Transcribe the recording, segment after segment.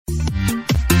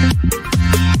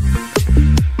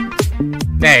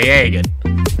Yeah, you're good.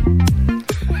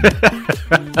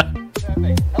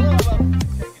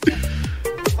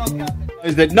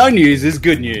 Is that no news is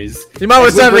good news. You might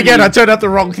want to say it again. I turned out the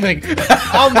wrong thing.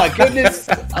 Oh my goodness.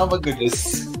 Oh my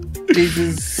goodness.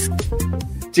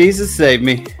 Jesus save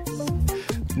me.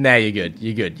 Nah, you're good.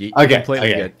 You're good. You're Okay,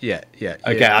 completely okay. good. Yeah.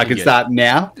 Okay, I can start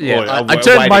now. Yeah, Or I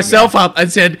turned waiting myself up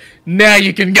and said, now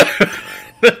you can go.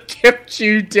 Kept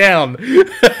you down.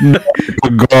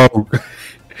 Go.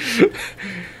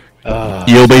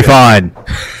 You'll be fine.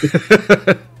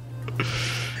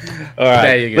 All right,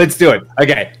 There you go. let's do it.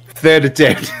 Okay, third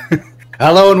attempt.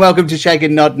 Hello and welcome to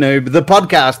Shaken Not Noob, the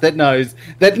podcast that knows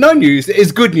that no news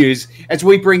is good news, as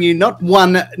we bring you not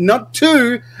one, not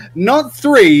two, not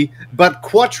three, but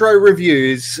quattro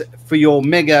reviews for your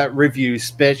mega review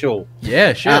special.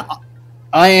 Yeah, sure.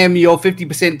 I am your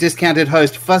 50% discounted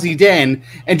host, Fuzzy Dan,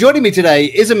 and joining me today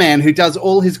is a man who does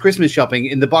all his Christmas shopping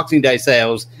in the Boxing Day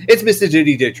sales. It's Mr.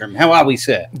 Duty Dutram. How are we,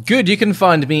 sir? Good. You can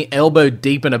find me elbow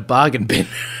deep in a bargain bin.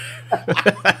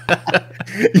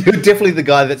 You're definitely the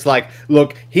guy that's like,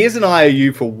 look, here's an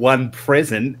IOU for one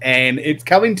present, and it's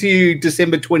coming to you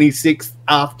December 26th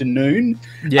afternoon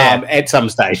at some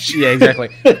stage. Yeah, exactly.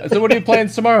 So what are your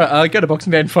plans tomorrow? Go to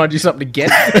Boxing Day and find you something to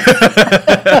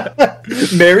get.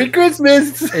 Merry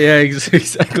Christmas! Yeah,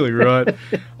 exactly right.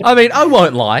 I mean, I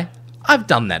won't lie. I've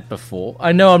done that before.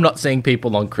 I know I'm not seeing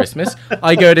people on Christmas.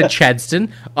 I go to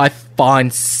Chadstone, I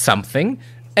find something,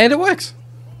 and it works.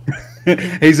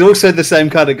 He's also the same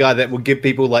kind of guy that will give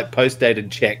people like post-dated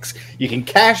checks. You can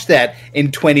cash that in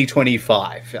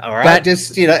 2025. All right,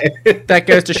 That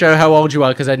goes to show how old you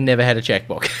are, because I never had a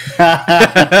checkbook.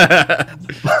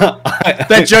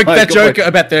 that joke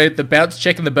about the bounce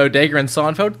check in the bodega in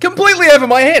Seinfeld, completely over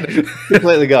my head.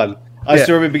 Completely gone. I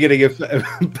still remember getting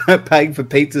paying for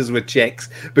pizzas with checks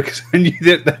because I knew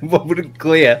that they wouldn't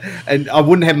clear, and I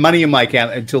wouldn't have money in my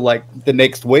account until like the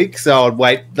next week. So I'd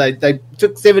wait. They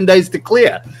took 7 days to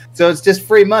clear, so it's just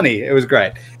free money. It was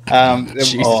great. I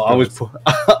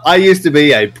used to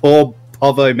be a poor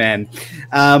Povo man,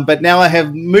 but now I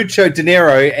have mucho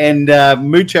dinero and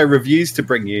mucho reviews to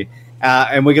bring you,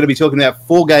 and we're going to be talking about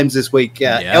 4 games this week: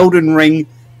 Elden Ring,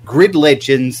 Grid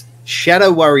Legends,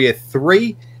 Shadow Warrior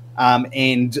 3.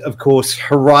 And, of course,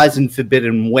 Horizon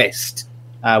Forbidden West,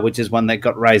 which is one that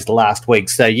got raised last week.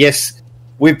 So, yes,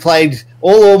 we've played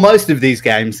all or most of these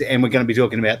games, and we're going to be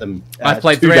talking about them I've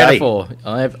played 3 out of 4.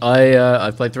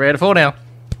 I've played 3 out of 4 now.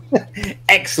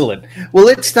 Excellent. Well,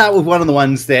 let's start with one of the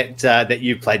ones that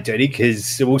you've played, Dirty,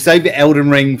 because we'll save Elden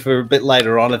Ring for a bit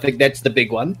later on. I think that's the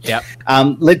big one. Yep.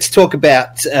 Let's talk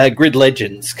about Grid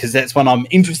Legends, because that's one I'm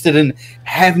interested in.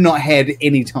 Have not had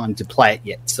any time to play it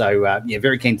yet. So,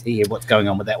 very keen to hear what's going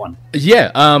on with that one.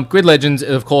 Yeah, Grid Legends,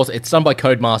 of course, it's done by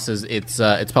Codemasters.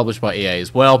 It's published by EA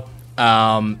as well.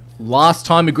 Last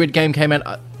time a Grid game came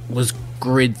out was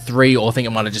Grid 3, or I think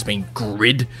it might have just been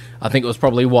Grid. I think it was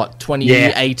probably,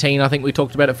 2018, I think we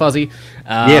talked about it, Fuzzy.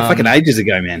 Fucking ages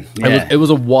ago, man. Yeah. It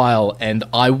was a while, and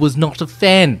I was not a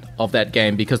fan of that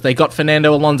game because they got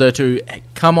Fernando Alonso to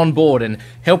come on board and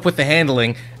help with the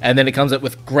handling, and then it comes up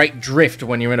with great drift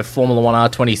when you're in a Formula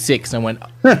 1 R26, and went,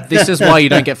 this is why you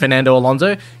don't get Fernando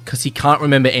Alonso, because he can't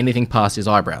remember anything past his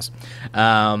eyebrows.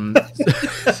 But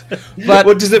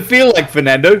what does it feel like,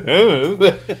 Fernando?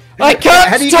 I can't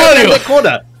How do you tell go you! down that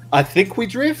corner? I think we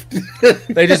drift.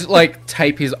 They just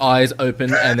tape his eyes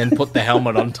open and then put the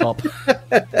helmet on top.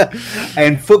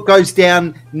 And foot goes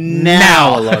down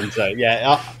now, Alonso.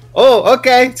 Yeah.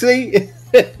 Okay. See.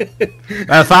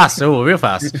 Fast. Oh, real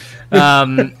fast.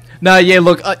 No, yeah.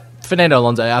 Look, Fernando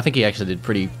Alonso. I think he actually did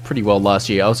pretty well last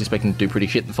year. I was expecting him to do pretty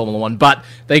shit in Formula 1, but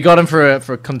they got him for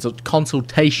a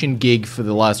consultation gig for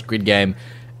the last Grid game.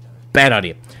 Bad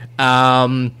idea.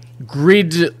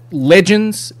 Grid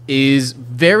Legends is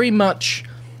very much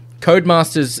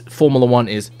Codemasters. Formula 1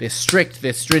 is they're strict,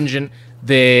 they're stringent,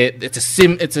 it's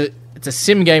a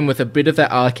sim game with a bit of that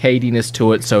arcadiness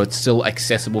to it, so it's still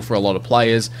accessible for a lot of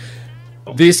players.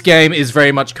 This game is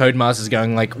very much Codemasters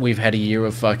going like, we've had a year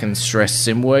of fucking stress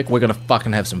sim work, we're gonna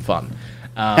fucking have some fun.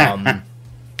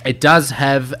 It does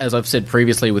have, as I've said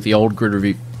previously with the old Grid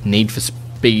review, Need for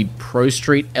Speed Pro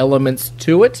Street elements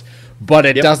to it. But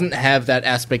it doesn't have that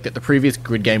aspect that the previous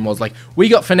Grid game was. Like, we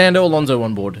got Fernando Alonso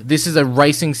on board. This is a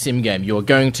racing sim game. You're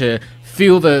going to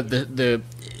feel the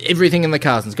everything in the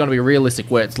cars. And it's going to be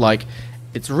realistic, where it's like,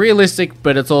 it's realistic,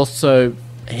 but it's also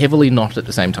heavily not at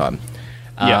the same time.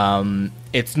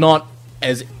 It's not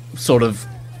as sort of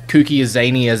kooky, as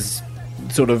zany as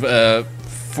sort of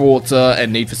Forza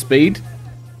and Need for Speed,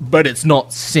 but it's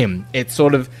not sim. It's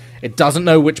sort of, It doesn't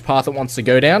know which path it wants to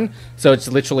go down, so it's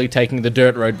literally taking the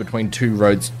dirt road between two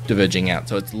roads diverging out.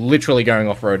 So it's literally going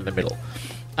off-road in the middle.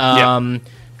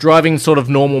 Driving sort of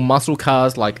normal muscle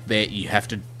cars like that, you have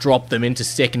to drop them into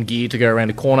second gear to go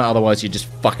around a corner, otherwise you're just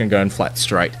fucking going flat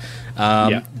straight.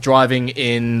 Driving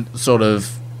in sort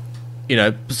of,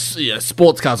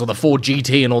 sports cars or the Ford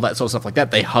GT and all that sort of stuff like that,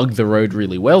 they hug the road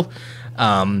really well.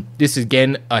 This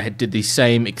again, I did the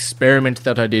same experiment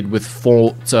that I did with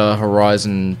Forza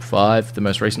Horizon 5, the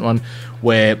most recent one,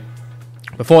 where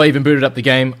before I even booted up the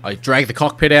game, I dragged the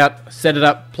cockpit out, set it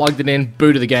up, plugged it in,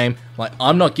 booted the game. Like,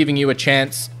 I'm not giving you a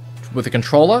chance with a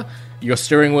controller, your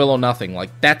steering wheel or nothing. Like,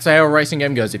 that's how a racing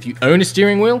game goes. If you own a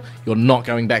steering wheel, you're not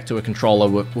going back to a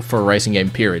controller for a racing game,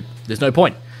 period. There's no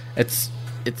point. It's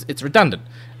redundant.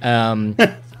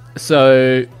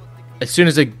 So, as soon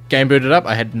as the game booted up,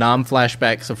 I had NARM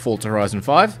flashbacks of Forza Horizon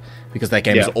 5, because that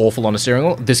game is awful on a steering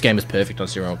wheel. This game is perfect on a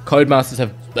steering wheel.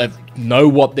 Codemasters know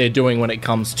what they're doing when it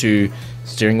comes to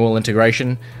steering wheel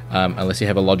integration, unless you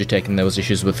have a Logitech, and there was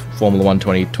issues with Formula 1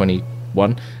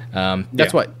 2021.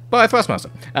 That's why buy a Thrustmaster.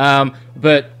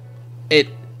 But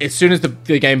as soon as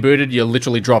the game booted, you're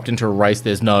literally dropped into a race.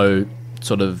 There's no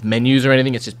sort of menus or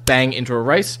anything. It's just bang into a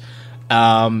race.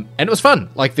 And it was fun.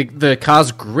 Like, the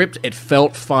cars gripped. It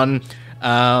felt fun.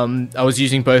 I was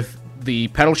using both the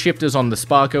paddle shifters on the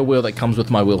Sparko wheel that comes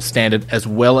with my wheel standard, as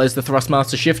well as the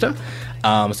Thrustmaster shifter.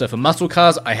 So for muscle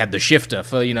cars, I had the shifter.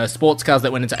 For, sports cars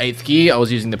that went into 8th gear, I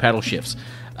was using the paddle shifts.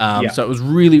 So it was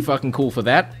really fucking cool for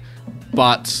that.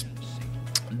 But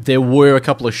there were a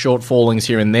couple of shortfallings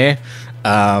here and there.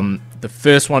 The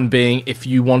first one being, if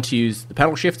you want to use the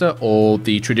paddle shifter or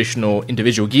the traditional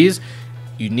individual gears,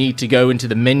 you need to go into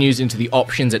the menus, into the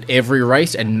options at every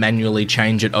race and manually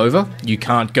change it over. You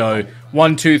can't go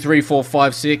 1, 2, 3, 4,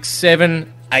 5, 6,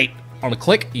 7, 8 on a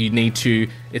click. You need to...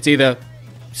 It's either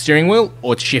steering wheel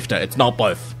or it's shifter. It's not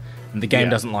both. And the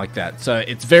game doesn't like that. So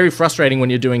it's very frustrating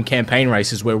when you're doing campaign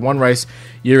races, where one race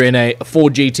you're in a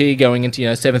Ford GT going into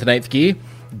 7th and 8th gear.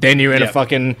 Then you're in a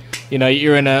fucking...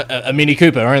 you're in a Mini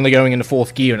Cooper only going into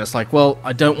 4th gear. And it's like, well,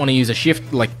 I don't want to use a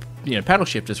shift... paddle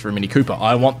shifters for a Mini Cooper.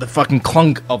 I want the fucking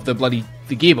clunk of the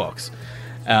gearbox.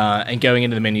 And going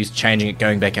into the menus, changing it,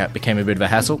 going back out became a bit of a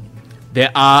hassle.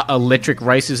 There are electric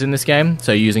races in this game,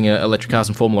 so using electric cars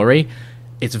in Formula E,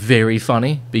 it's very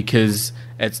funny because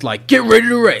it's like, get ready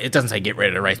to race. It doesn't say get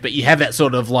ready to race, but you have that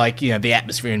sort of the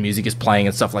atmosphere and music is playing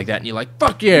and stuff like that, and you're like,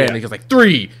 fuck yeah, and it goes like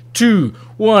 3, 2,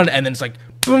 1, and then it's like,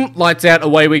 boom, lights out,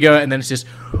 away we go, and then it's just...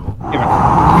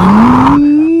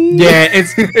 Yeah,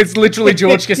 it's literally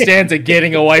George Costanza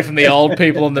getting away from the old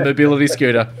people on the mobility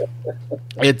scooter.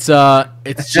 It's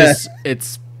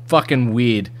fucking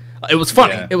weird. It was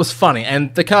funny. Yeah. It was funny,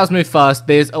 and the cars move fast.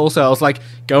 There's also, I was like,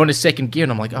 go into second gear,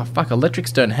 and I'm like, oh fuck,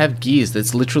 electrics don't have gears.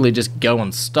 That's literally just go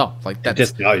and stop. Like that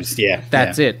just goes. Yeah,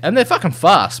 that's it. And they're fucking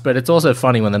fast, but it's also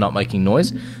funny when they're not making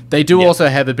noise. They do also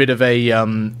have a bit of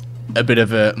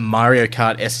a Mario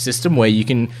Kart-esque system where you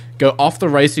can go off the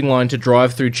racing line to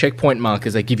drive through checkpoint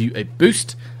markers. They give you a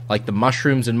boost, like the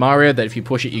mushrooms in Mario, that if you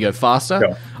push it, you go faster.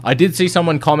 Sure. I did see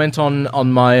someone comment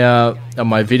on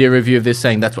my video review of this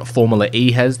saying that's what Formula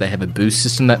E has. They have a boost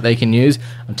system that they can use.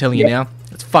 I'm telling you now,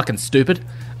 it's fucking stupid.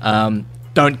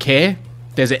 Don't care.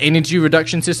 There's an energy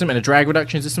reduction system and a drag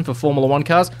reduction system for Formula 1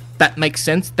 cars. That makes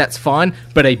sense. That's fine.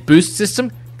 But a boost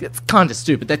system... It's kind of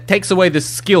stupid. That takes away the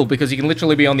skill because you can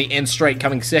literally be on the end straight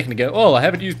coming second and go, oh, I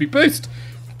haven't used my boost.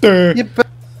 Yeah,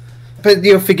 but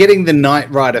you're forgetting the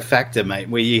Knight Rider factor, mate,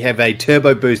 where you have a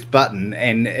turbo boost button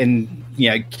and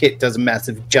Kit does a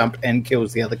massive jump and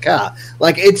kills the other car.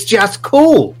 Like, it's just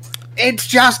cool. It's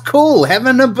just cool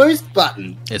having a boost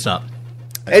button. It's not.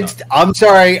 I'm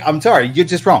sorry. You're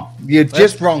just wrong. You're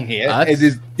just wrong here. It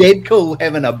is dead cool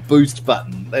having a boost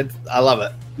button. I love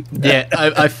it. Yeah,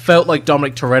 I felt like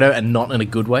Dominic Toretto, and not in a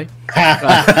good way.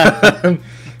 But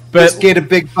just get a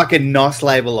big fucking NOS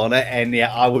label on it, and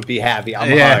I would be happy. I'm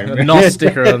home. A NOS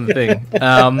sticker on the thing.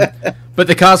 But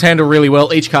the cars handle really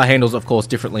well. Each car handles, of course,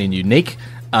 differently and unique.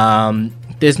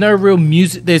 There's no real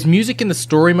music. There's music in the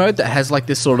story mode that has like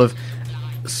this sort of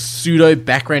pseudo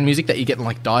background music that you get in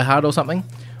like Die Hard or something.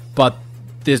 But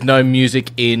there's no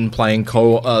music in playing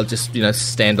just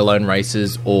standalone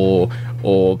races or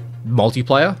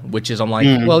multiplayer, which is I'm like,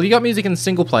 well, you got music in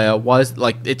single player. Why is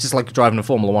it's just like driving a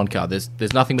Formula 1 car. There's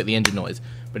nothing but the engine noise.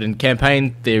 But in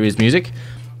campaign, there is music.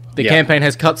 The campaign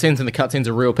has cutscenes, and the cutscenes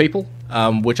are real people,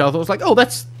 which I thought was like, oh,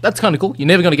 that's kind of cool. You're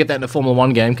never going to get that in a Formula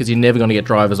 1 game because you're never going to get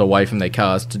drivers away from their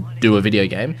cars to do a video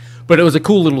game. But it was a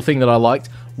cool little thing that I liked.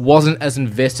 Wasn't as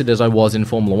invested as I was in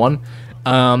Formula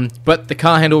 1. But the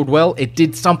car handled well. It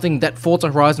did something that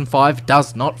Forza Horizon 5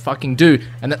 does not fucking do,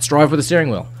 and that's drive with a steering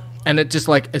wheel. And it just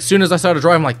like, as soon as I started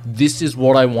driving, I'm like, this is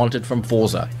what I wanted from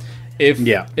Forza. If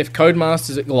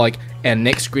Codemasters, like, our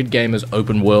next Grid game is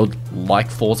open world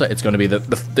like Forza, it's going to be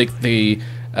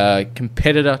the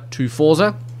competitor to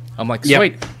Forza. I'm like,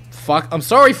 sweet, fuck, I'm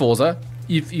sorry, Forza,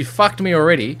 you fucked me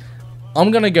already. I'm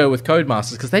going to go with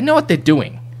Codemasters because they know what they're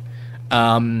doing.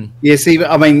 Yeah, see,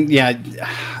 I mean, yeah,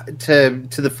 to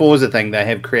the Forza thing, they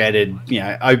have created, you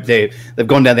know, they've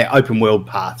gone down their open world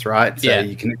path, right? So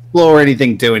you can explore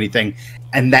anything, do anything,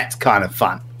 and that's kind of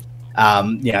fun.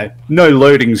 You know, no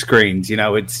loading screens. You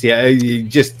know, it's you're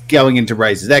just going into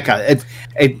races. That kind of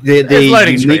there's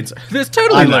loading screens. There's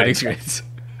totally loading screens.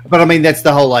 But I mean, that's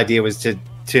the whole idea, was to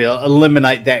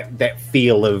eliminate that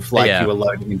feel of like you were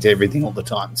loading into everything all the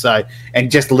time. So, and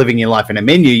just living your life in a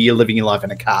menu, you're living your life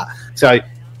in a car. So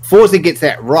Forza gets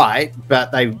that right,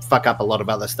 but they fuck up a lot of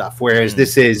other stuff. Whereas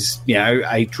this is, you know,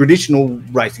 a traditional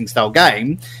racing style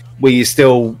game where you're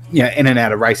still, you know, in and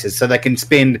out of races. So they can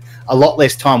spend a lot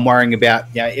less time worrying about,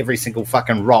 you know, every single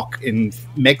fucking rock in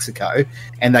Mexico,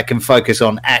 and they can focus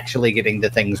on actually getting the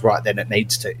things right that it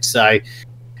needs to. So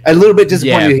a little bit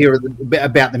disappointed to hear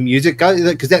about the music,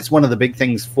 because that's one of the big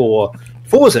things for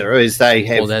Forza, is they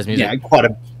have, you know, quite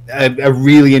a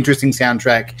really interesting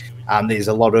soundtrack. There's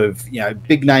a lot of, you know,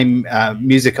 big name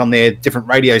music on there, different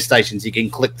radio stations you can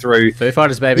click through. Foo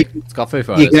Fighters, baby. It's got Foo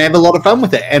Fighters. You can have a lot of fun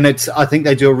with it, and I think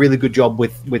they do a really good job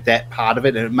with that part of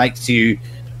it, and it makes you,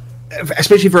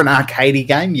 especially for an arcadey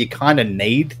game, you kind of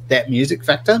need that music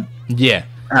factor. Yeah.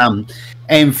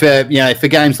 And for, you know, for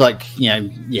games like, you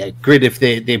know, Grid, if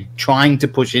they're trying to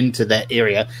push into that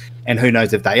area, and who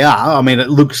knows if they are. I mean, it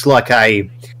looks like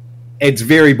it's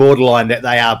very borderline that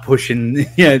they are pushing,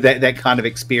 you know, that kind of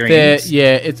experience.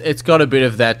 It's got a bit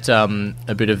of that,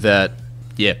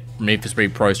 Need for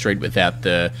Speed Pro Street without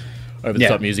the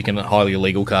over-the-top music and highly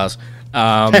illegal cars.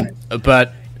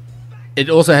 But it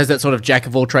also has that sort of jack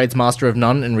of all trades, master of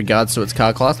none in regards to its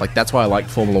car class. Like, that's why I like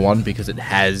Formula 1, because it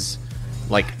has,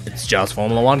 like, it's just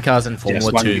Formula 1 cars and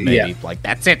Formula 2, maybe. Yeah. Like,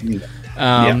 that's it.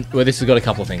 Where this has got a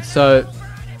couple of things. So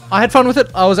I had fun with it.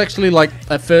 I was actually, like,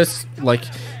 at first, like,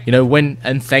 you know,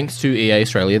 and thanks to EA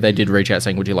Australia, they did reach out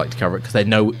saying, would you like to cover it? Because they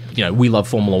know, you know, we love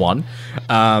Formula 1.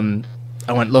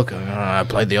 I went, look, I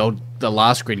played the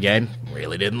last Grid game,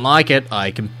 really didn't like it.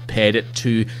 I compared it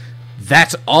to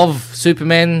that of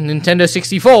Superman Nintendo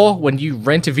 64, when you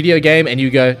rent a video game and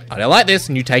you go, I don't like this,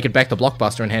 and you take it back to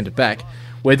Blockbuster and hand it back.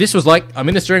 Where this was like, I'm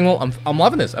in the steering wheel, I'm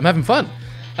loving this, I'm having fun.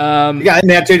 Now,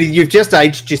 Judy, you've just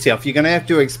aged yourself. You're going to have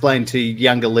to explain to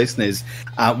younger listeners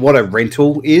what a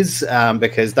rental is,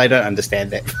 because they don't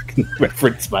understand that fucking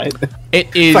reference, mate.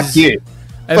 It is. Fuck you.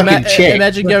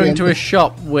 Imagine going to a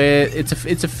shop where it's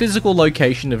a physical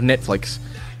location of Netflix.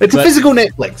 It's a physical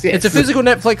Netflix. Yes. It's a physical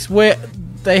Netflix where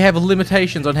they have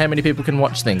limitations on how many people can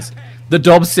watch things. The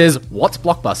Dobbs says, "What's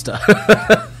Blockbuster?"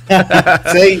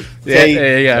 See,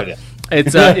 there you go.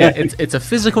 It's a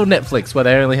physical Netflix where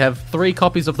they only have 3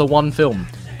 copies of the one film,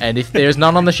 and if there's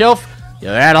none on the shelf,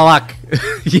 you're out of luck.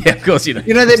 Yeah, of course you know.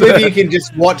 You know that movie you can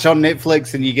just watch on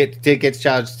Netflix, and you get tickets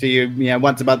charged to you. You know,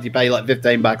 once a month you pay like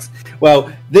 $15.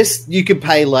 Well, this you could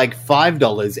pay like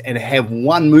 $5 and have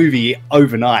one movie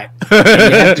overnight. And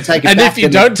you have to take it and back if you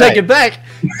don't take it back,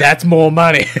 that's more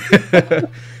money.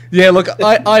 Yeah, look,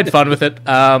 I had fun with it.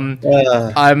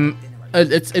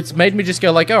 It's made me just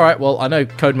go like, all right, well, I know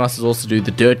Codemasters also do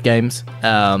the Dirt games.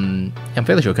 I'm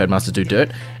fairly sure Codemasters do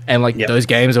Dirt, and like those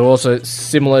games are also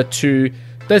similar to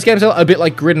those games are a bit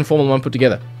like Grid and Formula 1 put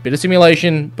together. Bit of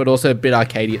simulation, but also a bit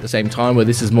arcadey at the same time. Where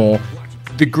this is more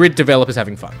the Grid developers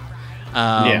having fun.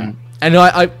 And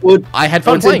I had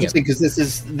fun playing it because this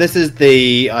is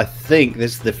I think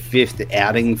this is the 5th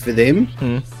outing for them.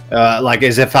 Like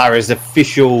as far as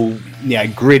official, you know,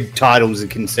 Grid titles are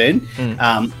concerned.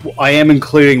 I am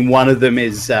including one of them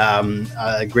is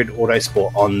Grid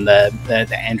Autosport on the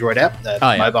Android app, the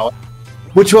mobile,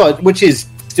 which is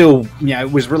still, you know,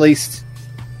 was released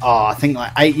I think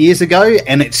like 8 years ago,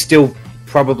 and it's still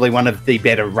probably one of the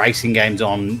better racing games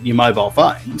on your mobile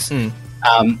phones.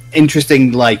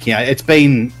 Interesting, like, you know, it's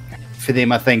been for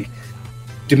them, I think,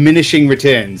 diminishing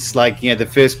returns. Like, you know, the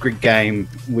first Grid game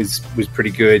was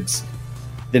pretty good.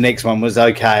 The next one was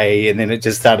okay, and then it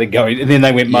just started going, and then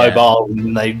they went mobile,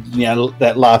 and they, you know,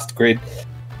 that last Grid.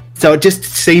 So it just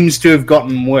seems to have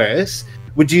gotten worse.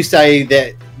 Would you say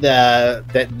that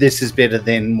that this is better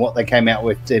than what they came out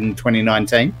with in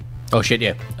 2019? Oh shit,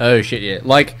 yeah.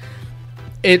 Like,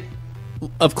 it.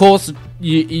 Of course,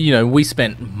 you know, we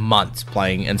spent months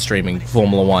playing and streaming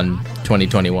Formula 1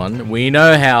 2021. We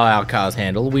know how our cars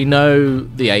handle. We know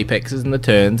the apexes and the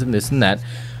turns and this and that.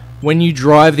 when you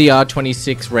drive the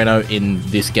R26 Renault in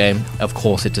this game, of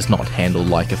course it does not handle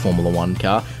like a Formula 1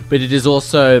 car, but it is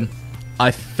also,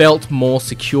 I felt more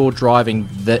secure driving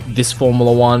this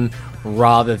Formula 1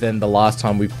 rather than the last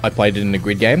time I played it in a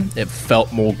grid game. It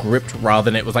felt more gripped rather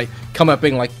than it was like, come up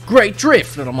being like, great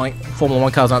drift! And I'm like, Formula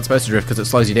 1 cars aren't supposed to drift because it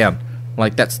slows you down.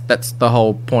 Like, that's the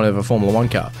whole point of a Formula 1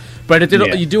 car. But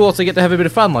you do also get to have a bit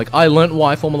of fun. Like, I learnt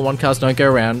why Formula 1 cars don't go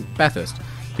around Bathurst.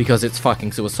 Because it's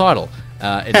fucking suicidal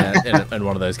in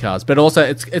one of those cars. But also,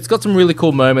 it's got some really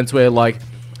cool moments where, like,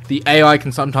 the AI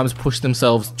can sometimes push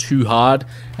themselves too hard,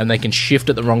 and they can shift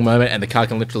at the wrong moment, and the car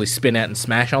can literally spin out and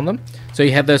smash on them. So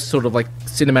you have those sort of, like,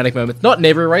 cinematic moments. Not in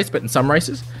every race, but in some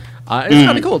races. And it's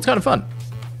kind of cool. It's kind of fun.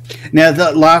 Now,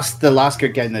 the last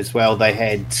grid game as well, they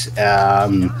had...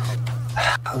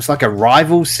 it was like a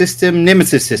rival system,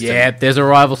 nemesis system. Yeah, there's a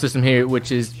rival system here, which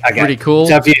is pretty cool.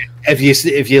 So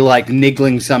if you're like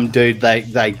niggling some dude,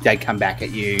 they come back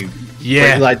at you.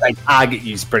 Yeah, like they target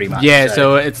you pretty much. Yeah,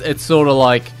 so it's sort of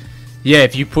like, yeah,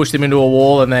 if you push them into a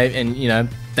wall and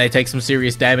they take some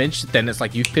serious damage, then it's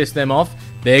like you've pissed them off.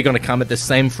 They're going to come at the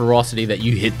same ferocity that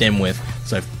you hit them with.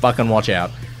 So fucking watch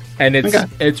out. And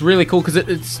it's really cool because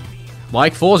it's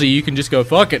like Forza, you can just go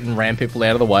fuck it and ram people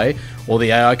out of the way, or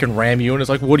the AI can ram you, and it's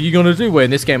like, what are you going to do? Where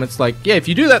in this game, it's like, yeah, if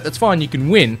you do that, that's fine, you can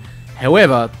win.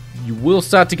 However, you will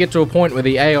start to get to a point where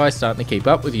the AI is starting to keep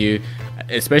up with you,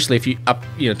 especially if you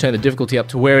turn the difficulty up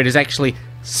to where it is actually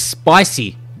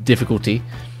spicy difficulty.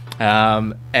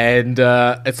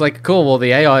 It's like, cool, well,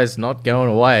 the AI is not going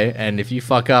away, and if you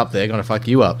fuck up, they're going to fuck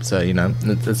you up. So,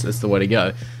 that's the way to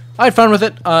go. I had fun with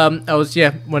it.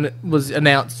 When it was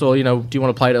announced, or, do you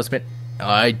want to play it?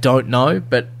 I don't know,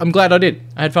 but I'm glad I did.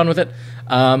 I had fun with it.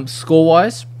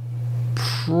 Score-wise,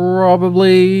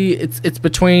 probably it's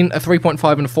between a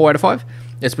 3.5 and a 4 out of 5.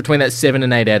 It's between that 7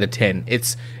 and 8 out of 10.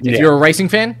 If you're a racing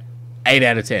fan, 8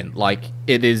 out of 10. Like,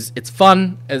 it's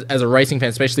fun as a racing fan,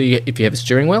 especially if you have a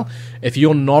steering wheel. If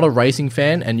you're not a racing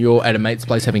fan and you're at a mate's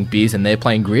place having beers and they're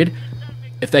playing grid,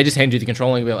 if they just hand you the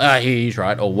controller and be like, here, you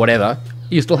try it, or whatever,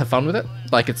 you still have fun with it.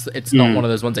 Like, it's not one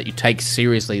of those ones that you take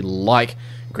seriously, like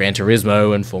Gran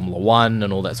Turismo and Formula 1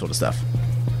 and all that sort of stuff.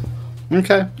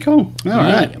 Okay, cool. All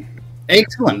right.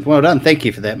 Excellent. Well done. Thank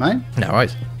you for that, mate. No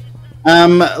worries.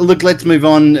 Look, let's move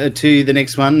on to the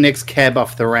next one. Next cab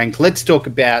off the rank. Let's talk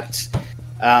about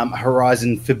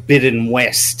Horizon Forbidden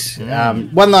West.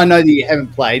 One that I know that you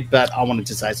haven't played, but I wanted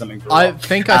to say something for I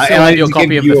think I still have your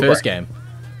copy of the first game.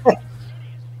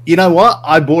 You know what?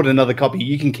 I bought another copy.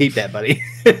 You can keep that, buddy.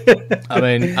 I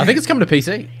mean, I think it's coming to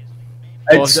PC.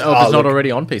 Or if it's not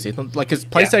already on PC. Like, because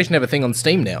PlayStation have a thing on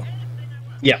Steam now.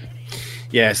 Yeah.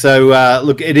 Yeah, so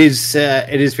look, it is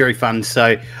very fun.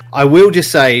 So I will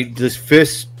just say this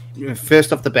first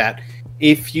off the bat,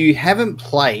 if you haven't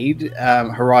played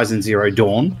Horizon Zero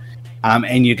Dawn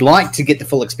and you'd like to get the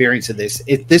full experience of this,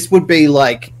 this would be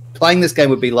like playing this game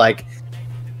would be like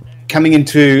coming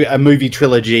into a movie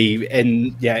trilogy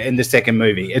in the second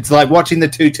movie. It's like watching the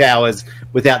Two Towers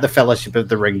without the Fellowship of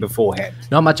the Ring beforehand.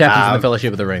 Not much happens in the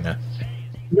Fellowship of the Ring, though.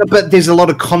 No, but there's a lot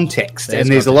of context,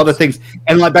 there's a lot of things.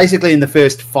 And like basically in the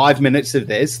first 5 minutes of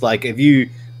this, like if you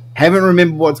haven't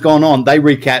remembered what's gone on, they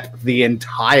recap the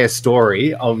entire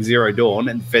story of Zero Dawn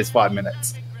in the first 5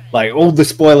 minutes. Like all the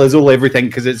spoilers, all everything,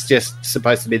 because it's just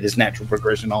supposed to be this natural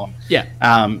progression on. Yeah.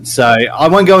 So I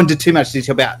won't go into too much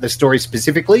detail about the story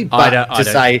specifically, but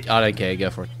I don't care. Go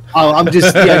for it. Oh, I'm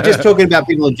just just talking about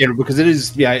people in general because it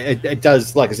is it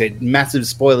does, like I said, massive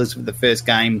spoilers for the first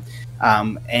game,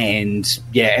 and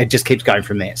it just keeps going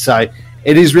from there. So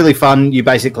it is really fun. You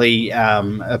basically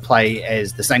play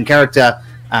as the same character,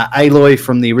 Aloy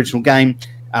from the original game.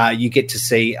 You get to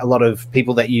see a lot of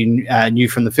people that you knew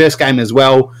from the first game as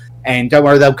well. And don't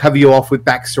worry, they'll cover you off with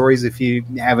backstories if you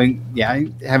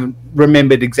haven't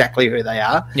remembered exactly who they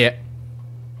are. Yeah.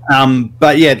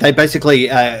 But yeah, they basically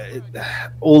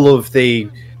all of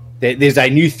there's a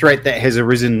new threat that has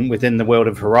arisen within the world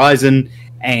of Horizon,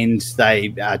 and they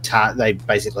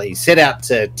basically set out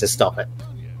to stop it.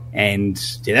 And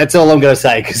that's all I'm going to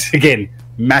say because again,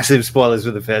 massive spoilers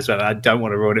for the first one. I don't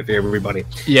want to ruin it for everybody.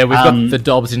 Yeah, we've got the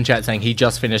Dobbs in chat saying he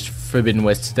just finished Forbidden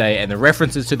West today, and the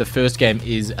references to the first game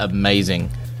is amazing.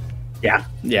 Yeah,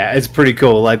 it's pretty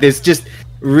cool. Like, there's just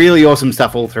really awesome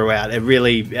stuff all throughout. It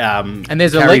really and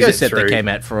there's a Lego set that came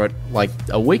out for it like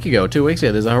a week ago, 2 weeks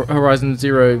ago. There's a Horizon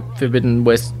Zero Forbidden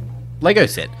West Lego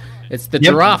set. It's the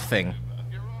giraffe thing.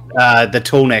 The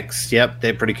tall necks. Yep,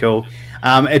 they're pretty cool.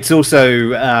 It's also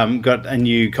got a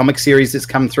new comic series that's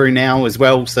come through now as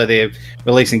well, so they're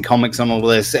releasing comics on all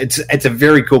this. It's a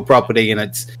very cool property, and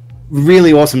it's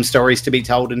really awesome stories to be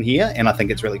told in here, and I think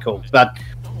it's really cool. But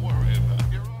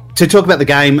to talk about the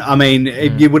game, I mean,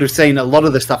 you would have seen a lot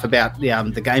of the stuff about the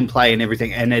gameplay and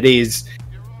everything, and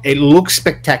it looks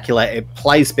spectacular. It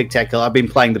plays spectacular. I've been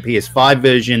playing the PS5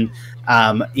 version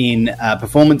in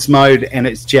performance mode, and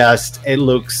it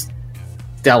looks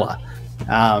stellar.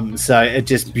 So it's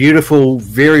just beautiful,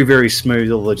 very, very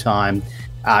smooth all the time.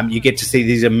 You get to see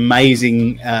these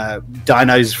amazing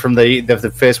dinos from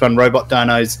the first one, robot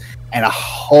dinos, and a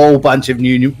whole bunch of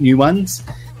new ones.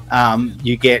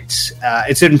 You get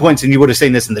at certain points, and you would have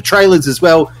seen this in the trailers as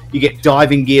well, you get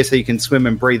diving gear so you can swim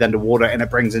and breathe underwater, and it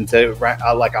brings into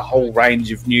like a whole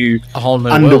range of new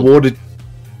underwater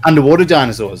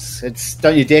dinosaurs.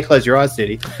 Don't you dare close your eyes,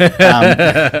 Dirty.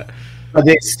 But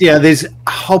there's a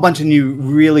whole bunch of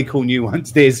really cool new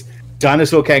ones. There's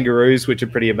dinosaur kangaroos, which are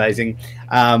pretty amazing.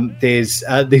 There's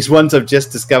these ones I've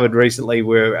just discovered recently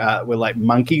were like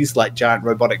monkeys, like giant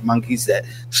robotic monkeys that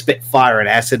spit fire and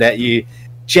acid at you.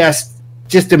 Just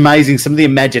amazing. Some of the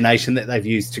imagination that they've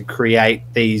used to create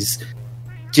these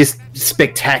just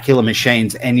spectacular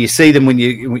machines, and you see them when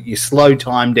you slow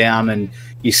time down and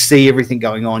you see everything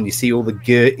going on. You see all the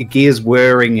gears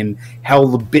whirring and how all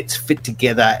the bits fit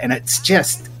together, and it's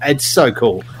so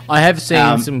cool. I have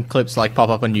seen some clips like pop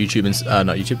up on YouTube and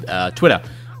not YouTube, Twitter,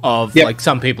 of like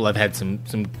some people have had some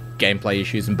gameplay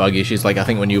issues and bug issues. Like I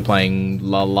think when you were playing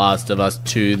The Last of Us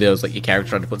 2, there was like your character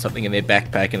tried to put something in their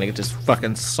backpack and it just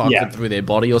fucking sucked it through their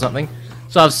body or something.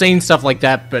 So I've seen stuff like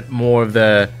that, but more of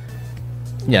the,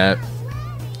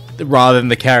 rather than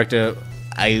the character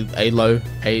Aloy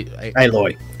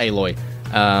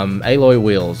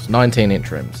wheels,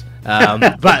 19-inch rims.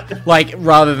 But like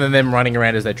rather than them running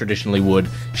around as they traditionally would,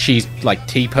 she's like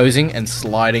T-posing and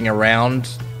sliding around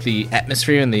the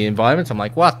atmosphere and the environment. I'm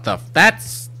like, what the?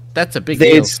 That's a big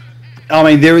deal. I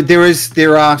mean,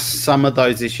 there are some of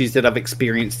those issues that I've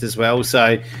experienced as well.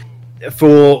 So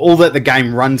for all that the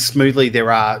game runs smoothly,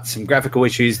 there are some graphical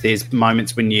issues. There's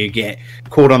moments when you get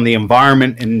caught on the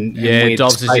environment and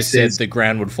Dobbs has just said the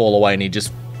ground would fall away and he'd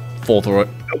just fall through it.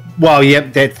 Well,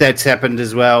 that's happened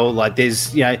as well. Like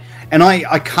there's and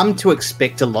I come to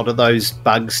expect a lot of those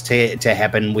bugs to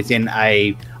happen within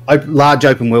a large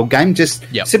open world game, just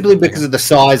simply because of the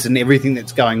size and everything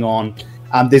that's going on.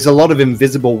 There's a lot of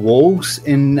invisible walls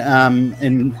in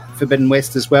Forbidden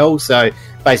West as well. So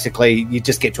basically, you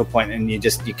just get to a point and your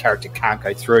character can't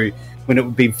go through. When it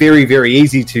would be very, very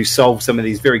easy to solve some of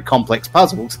these very complex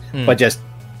puzzles by just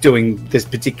doing this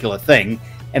particular thing,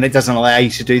 and it doesn't allow you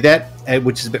to do that,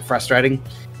 which is a bit frustrating.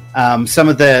 Some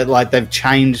of they've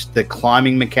changed the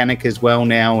climbing mechanic as well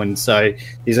now, and so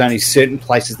there's only certain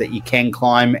places that you can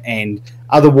climb, and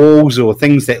other walls or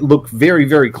things that look very,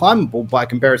 very climbable by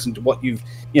comparison to what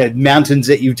mountains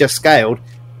that you've just scaled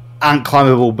aren't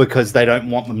climbable because they don't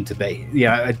want them to be.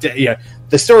 The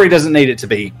story doesn't need it to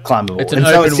be climbable. It's an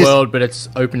open world, but it's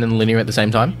open and linear at the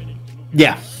same time.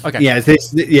 Yeah. Okay.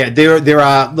 Yeah. There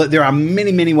are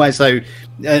many, many ways. So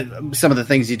some of the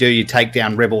things you take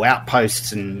down rebel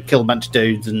outposts and kill a bunch of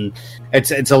dudes, and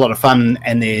it's a lot of fun.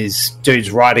 And there's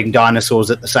dudes riding dinosaurs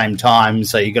at the same time,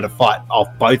 so you got to fight off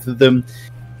both of them.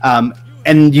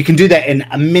 And you can do that in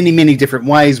many, many different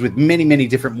ways with many, many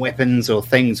different weapons or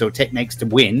things or techniques to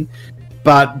win.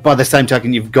 But by the same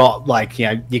token, you've got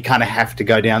you kind of have to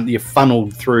go down. You're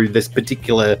funneled through this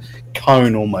particular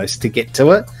cone almost to get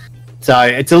to it. So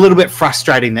it's a little bit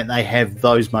frustrating that they have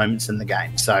those moments in the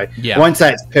game. So I won't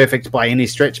say it's perfect by any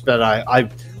stretch, but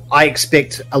I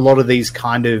expect a lot of these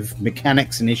kind of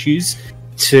mechanics and issues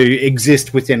to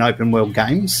exist within open world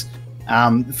games.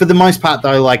 For the most part,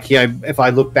 though, if I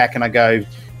look back and I go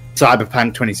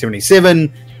Cyberpunk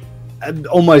 2077,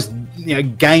 almost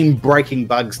game-breaking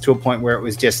bugs to a point where it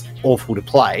was just awful to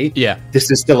play. Yeah,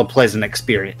 this is still a pleasant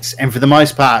experience, and for the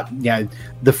most part,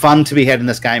 the fun to be had in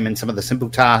this game and some of the simple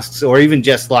tasks, or even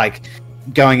just like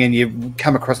going and you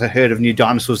come across a herd of new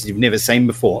dinosaurs you've never seen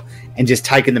before, and just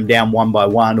taking them down one by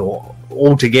one or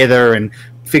all together and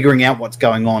figuring out what's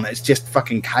going on. It's just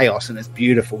fucking chaos, and it's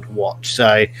beautiful to watch.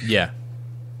 So yeah,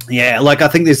 I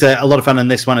think there's a lot of fun in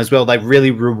this one as well. They really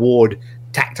reward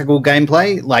tactical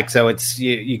gameplay, so it's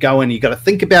you go and you got to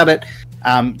think about it.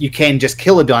 You can just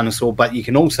kill a dinosaur, but you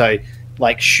can also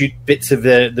shoot bits of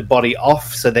the body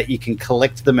off so that you can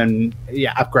collect them and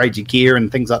upgrade your gear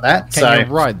and things like that. Can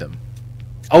you ride them?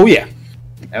 Oh yeah.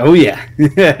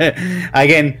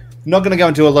 Again, not going to go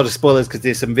into a lot of spoilers because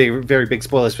there's some very, very big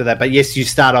spoilers for that. But yes, you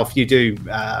do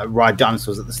ride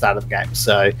dinosaurs at the start of the game.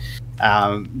 So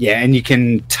and you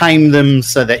can tame them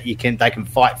so that they can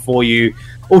fight for you.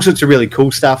 All sorts of really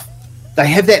cool stuff. They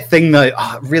have that thing though, it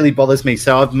really bothers me.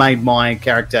 So I've made my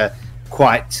character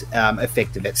quite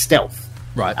effective at stealth.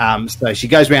 Right. So she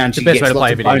goes around. The best way to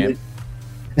play a video game.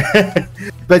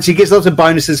 But she gets lots of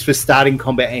bonuses for starting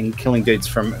combat and killing dudes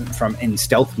from in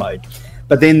stealth mode.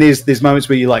 But then there's moments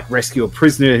where you like rescue a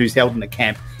prisoner who's held in a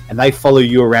camp, and they follow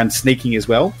you around sneaking as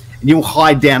well. And you'll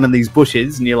hide down in these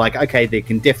bushes, and you're like, okay, they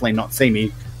can definitely not see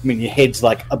me. I mean, your head's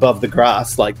like above the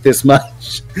grass, like this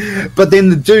much. But then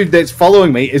the dude that's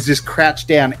following me is just crouched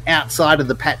down outside of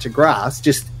the patch of grass,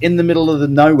 just in the middle of the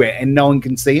nowhere, and no one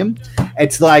can see him.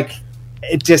 It's like,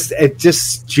 it just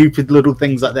stupid little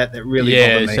things like that really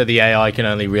bother me. So the AI can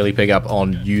only really pick up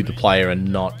on you, the player,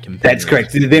 and not competitors. That's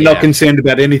correct. They're not concerned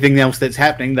about anything else that's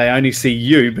happening. They only see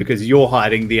you because you're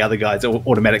hiding. The other guy's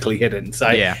automatically hidden. So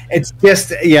it's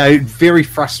just very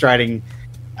frustrating.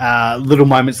 Little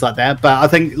moments like that, but I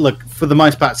think, look, for the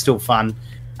most part, still fun.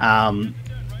 On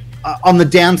the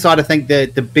downside, I think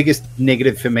the biggest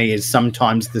negative for me is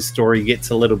sometimes the story gets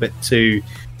a little bit too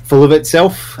full of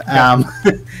itself.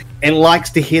 It likes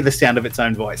to hear the sound of its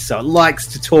own voice, so it likes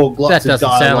to talk lots of dialogue. That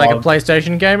doesn't sound like a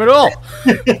PlayStation game at all.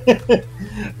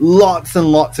 Lots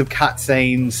and lots of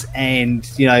cutscenes, and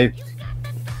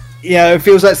it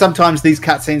feels like sometimes these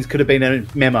cutscenes could have been a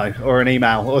memo or an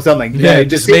email or something.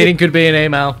 Just meeting could be an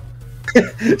email.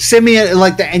 Send me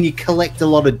like that, and you collect a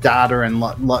lot of data and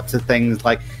lots of things.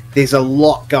 Like, there's a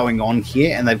lot going on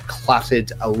here, and they've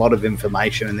cluttered a lot of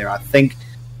information in there. I think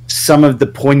some of the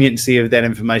poignancy of that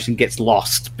information gets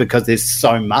lost because there's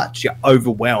so much. You're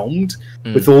overwhelmed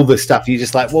with all this stuff. You're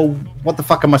just like, well, what the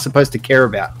fuck am I supposed to care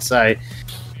about? So,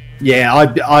 yeah, I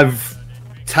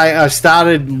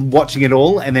started watching it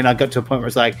all, and then I got to a point where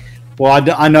it's like, well,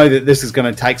 I know that this is going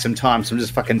to take some time, so I'm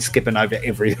just fucking skipping over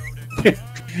everything.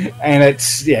 And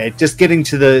it's, just getting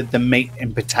to the meat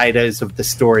and potatoes of the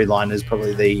storyline is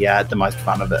probably the most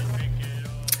fun of it.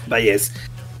 But yes,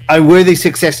 a worthy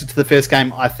successor to the first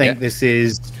game. I think it's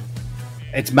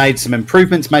made some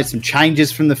improvements, made some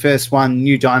changes from the first one,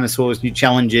 new dinosaurs, new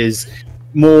challenges,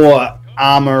 more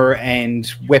armor and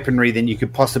weaponry than you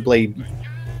could possibly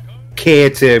care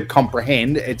to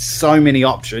comprehend. It's so many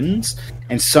options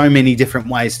and so many different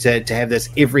ways to have this.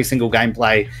 Every single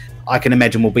gameplay I can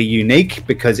imagine will be unique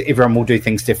because everyone will do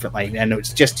things differently, and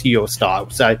it's just to your style.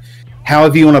 So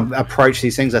however you want to approach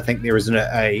these things, I think there is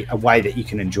a way that you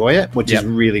can enjoy it, which is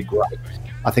really great.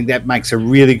 I think that makes a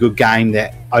really good game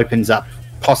that opens up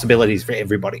possibilities for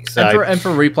everybody. So and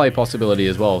for replay possibility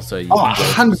as well. So you can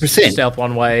 100% stealth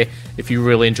one way. If you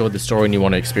really enjoyed the story and you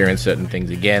want to experience certain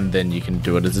things again, then you can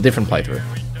do it as a different playthrough.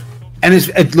 And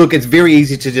it's very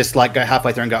easy to just like go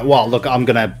halfway through and go, well, look, I'm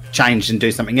going to change and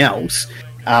do something else.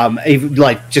 Even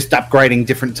like just upgrading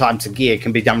different types of gear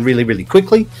can be done really, really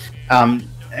quickly.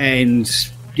 And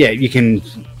you can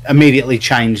immediately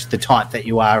change the type that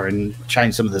you are and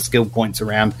change some of the skill points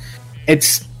around.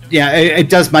 It's it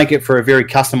does make it for a very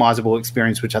customizable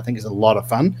experience, which I think is a lot of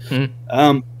fun.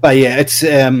 But it's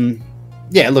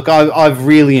look, I've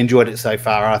really enjoyed it so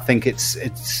far. I think it's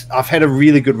I've had a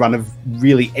really good run of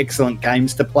really excellent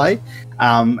games to play,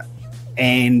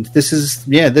 and this is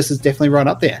definitely right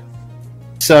up there.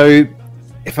 So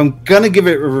if I'm gonna give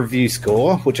it a review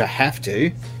score, which I have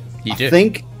to, I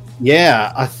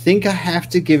think I have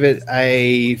to give it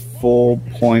a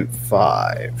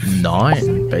 4.5.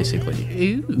 9, basically.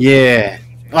 Ew. Yeah.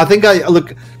 I think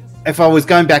if I was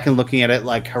going back and looking at it,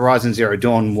 like Horizon Zero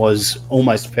Dawn was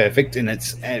almost perfect on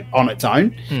its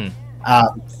own.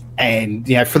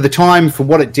 And for the time, for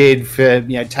what it did, for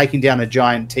taking down a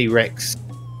giant T-Rex,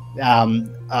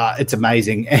 it's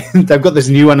amazing. And they've got this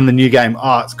new one in the new game.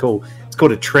 Oh, it's cool. It's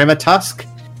called a Tremor Tusk,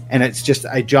 and it's just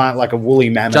a giant, like a woolly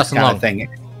mammoth kind of thing.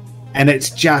 And it's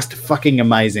just fucking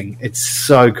amazing. It's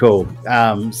so cool.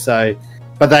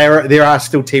 But there are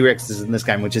still T-Rexes in this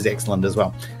game, which is excellent as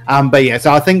well.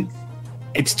 So I think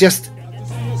it's just,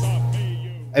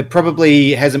 it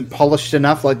probably hasn't polished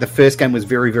enough. Like the first game was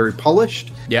very, very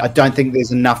polished. I don't think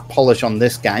there's enough polish on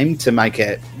this game to make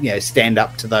it stand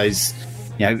up to those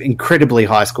incredibly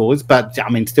high scores. But I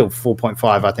mean, still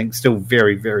 4.5. I think still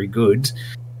very, very good,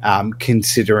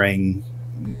 considering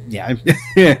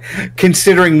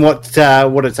considering what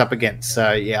it's up against. So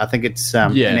I think it's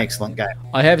an excellent game.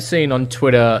 I have seen on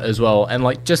Twitter as well,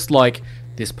 and just like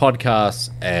this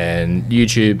podcast and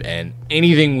YouTube and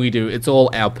anything we do, it's all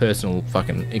our personal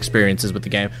fucking experiences with the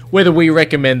game, whether we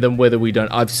recommend them, whether we don't.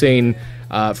 I've seen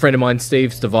a friend of mine,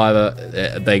 Steve Survivor,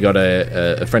 they got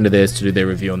a friend of theirs to do their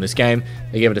review on this game.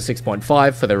 They gave it a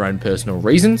 6.5 for their own personal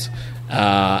reasons,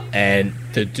 and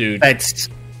the dude,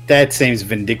 that seems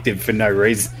vindictive for no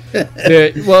reason.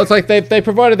 Well, it's like they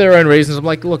provided their own reasons. I'm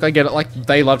like, look, I get it. Like,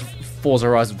 they loved Forza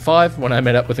Horizon 5. When I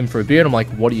met up with him for a beer, I'm like,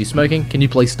 what are you smoking? Can you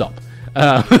please stop?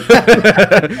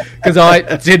 Because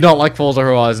I did not like Forza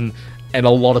Horizon, and a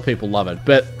lot of people love it.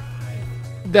 But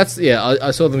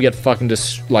I saw them get fucking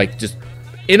just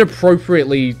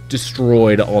inappropriately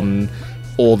destroyed on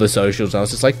all the socials. I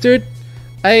was just like, dude,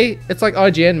 it's like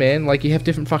IGN, man. Like, you have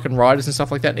different fucking writers and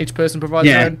stuff like that, and each person provides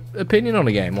their own opinion on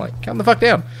a game. Like, calm the fuck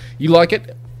down. You like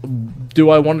it? Do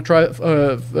I want to try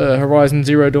Horizon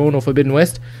Zero Dawn or Forbidden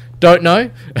West? Don't know.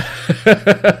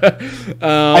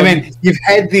 I mean, you've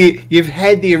had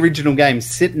the original game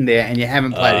sitting there and you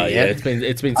haven't played it yet. Yeah,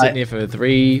 it's been sitting here for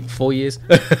 3-4 years.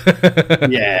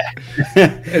 Yeah,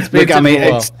 it's been. Look, I mean,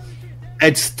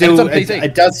 it's still on PC.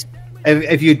 it does.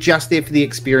 If you're just there for the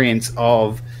experience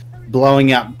of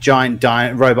blowing up giant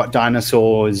robot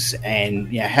dinosaurs and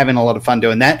having a lot of fun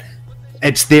doing that,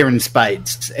 it's there in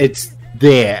spades. It's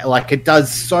there. Like, it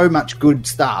does so much good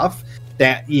stuff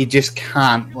that you just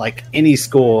can't, like, any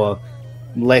score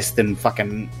less than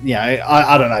fucking,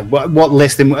 I don't know what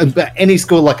less than, but any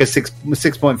score like a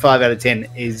 6.5 out of 10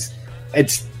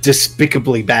 it's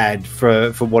despicably bad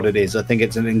for what it is. I think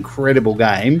it's an incredible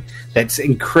game that's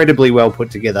incredibly well put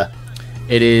together.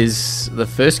 It is, the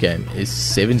first game is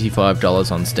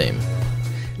 $75 on Steam.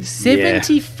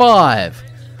 75.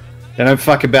 They don't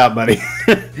fuck about, buddy.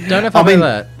 Don't have to do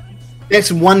that. That's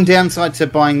one downside to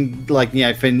buying, like,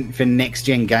 for next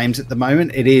gen games at the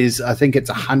moment. It is, I think it's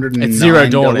 $109. It's Zero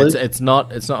Dawn. It's not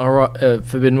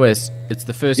Forbidden West. It's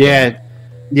the first game.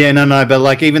 Yeah, no, but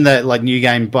like, even the new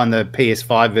game buying the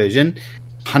PS5 version,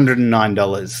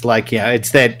 $109. Like,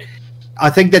 it's that. I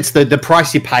think that's the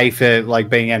price you pay for, like,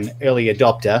 being an early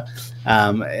adopter.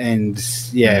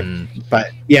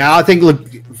 But I think, look,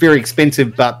 very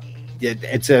expensive, but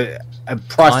it's a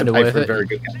price Kinda to pay worth for a it. very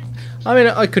good game. I mean,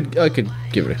 I could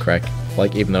give it a crack,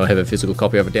 like, even though I have a physical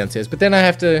copy of it downstairs. But then I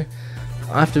have to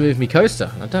move my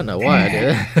coaster. I don't know why I do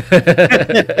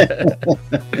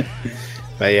that.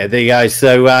 But yeah, there you go.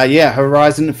 So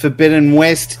Horizon Forbidden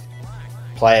West,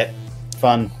 play it,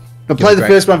 fun, but play the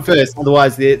first one first.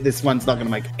 Otherwise, this one's not going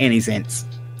to make any sense.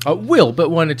 I will, but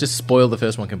won't it just spoil the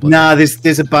first one completely? No,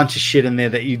 there's a bunch of shit in there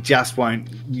that you just won't.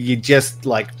 You just,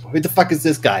 like, who the fuck is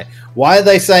this guy? Why are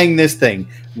they saying this thing?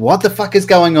 What the fuck is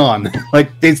going on?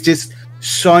 Like, there's just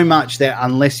so much that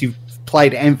unless you've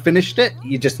played and finished it,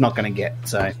 you're just not going to get.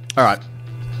 So, all right,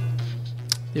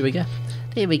 there we go.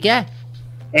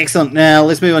 Excellent. Now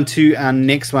let's move on to our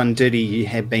next one. Dirty, you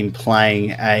have been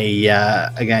playing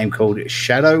a game called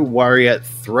Shadow Warrior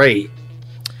 3.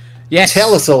 Yes.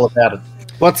 Tell us all about it.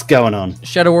 What's going on?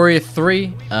 Shadow Warrior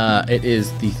 3. It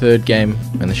is the third game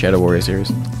in the Shadow Warrior series.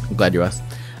 I'm glad you asked.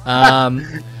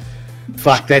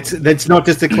 Fuck, that's not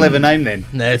just a clever name then.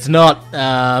 No, it's not.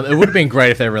 It would have been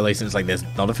great if they released it. It's like, there's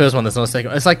not a first one, there's not a second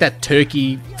one. It's like that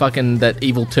that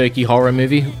evil turkey horror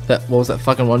movie. What was that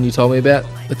fucking one you told me about?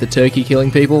 With the turkey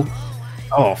killing people?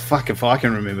 Oh, fuck if I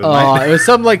can remember, mate. It was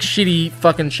some, like, shitty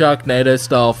fucking Sharknado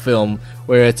style film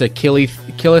where it's a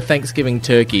killer Thanksgiving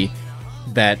turkey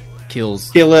that kills...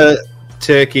 Killer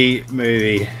turkey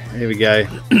movie. There we go.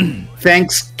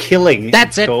 Thanks Killing.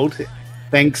 That's it. Called.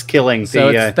 Thanks Killing. So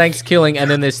it's Thanks Killing,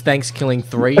 and then there's Thanks Killing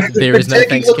 3. There is no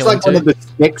Thanks Killing 2. Looks like one of the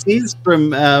Skeksis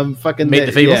from fucking... Meet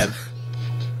the Feebles? Yeah.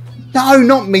 No,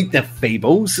 not Meet the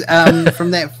Feebles.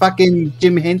 From that fucking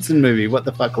Jim Henson movie. What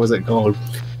the fuck was it called?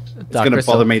 It's going to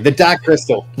bother me. The Dark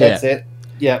Crystal. That's it.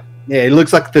 Yeah. Yeah, it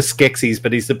looks like the Skeksis,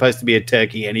 but he's supposed to be a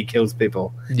turkey and he kills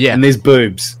people. Yeah. And there's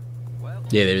boobs.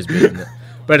 Yeah, there is boobs in it.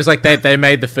 But it's like they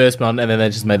made the first one and then they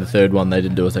just made the third one. They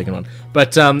didn't do a second one.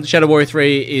 But Shadow Warrior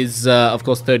 3 is, of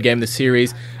course, the third game in the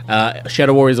series.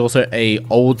 Shadow Warrior is also a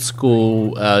old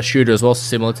school shooter as well,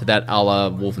 similar to that a la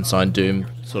Wolfenstein Doom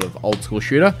sort of old school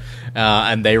shooter.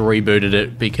 And they rebooted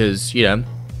it because,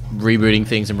 rebooting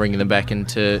things and bringing them back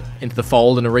into the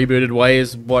fold in a rebooted way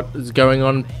is what is going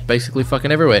on basically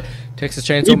fucking everywhere. Texas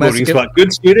Chainsaw Massacre. Like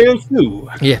good studios too.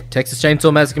 Yeah, Texas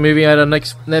Chainsaw Massacre movie out on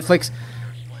Netflix.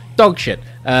 Dog shit.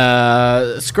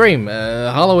 Scream,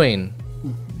 Halloween,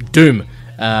 Doom,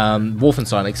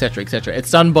 Wolfenstein, etc., etc. It's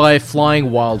done by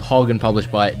Flying Wild Hog and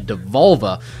published by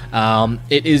Devolver.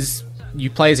 You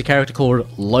play as a character called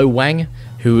Lo Wang,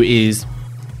 who is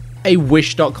a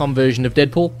Wish.com version of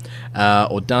Deadpool,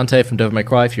 or Dante from Devil May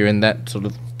Cry, if you're in that sort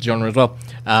of genre as well.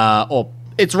 Or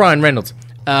it's Ryan Reynolds.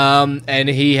 And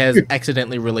he has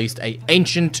accidentally released a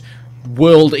ancient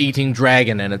world-eating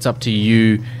dragon, and it's up to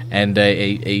you and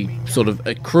a sort of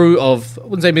a crew of, I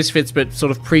wouldn't say misfits, but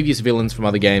sort of previous villains from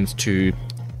other games to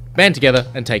band together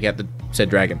and take out the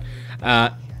said dragon.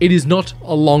 It is not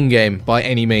a long game by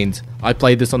any means. I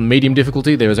played this on medium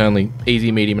difficulty. There was only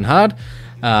easy, medium, and hard,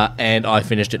 and I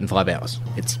finished it in 5 hours.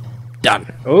 It's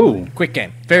done. Oh, quick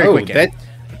game, very quick game.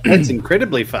 That's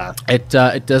incredibly fast. It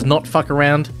does not fuck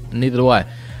around. Neither do I.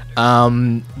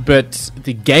 But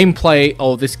the gameplay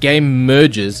of this game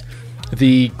merges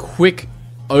the quick,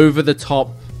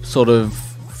 over-the-top, sort of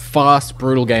fast,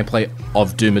 brutal gameplay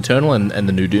of Doom Eternal and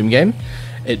the new Doom game.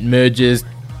 It merges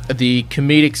the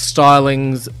comedic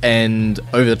stylings and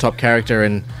over-the-top character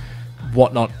and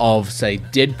whatnot of, say,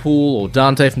 Deadpool or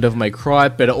Dante from Devil May Cry,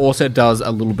 but it also does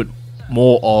a little bit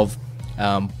more of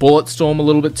Bulletstorm a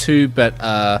little bit too, but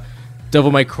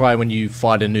Devil May Cry, when you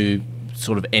fight a new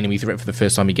sort of enemy threat for the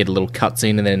first time, you get a little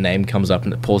cutscene and then a name comes up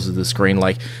and it pauses the screen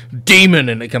like demon,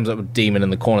 and it comes up with demon in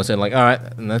the corner, so like, all right,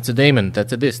 and that's a demon,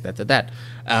 that's a this, that's a that,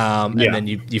 and then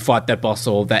you fight that boss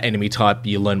or that enemy type,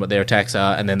 you learn what their attacks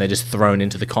are, and then they're just thrown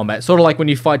into the combat, sort of like when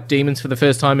you fight demons for the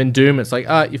first time in Doom. It's like,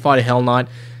 you fight a Hell Knight,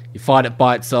 you fight it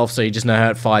by itself, so you just know how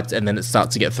it fights, and then it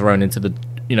starts to get thrown into the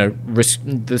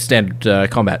the standard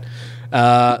combat.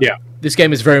 This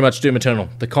game is very much Doom Eternal.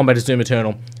 The combat is Doom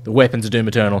Eternal. The weapons are Doom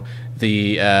Eternal.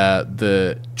 The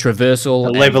traversal,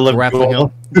 the level of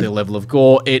gore. The level of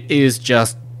gore. It is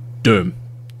just Doom.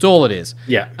 It's all it is.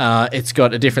 Yeah. It's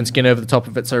got a different skin over the top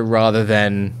of it. So rather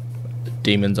than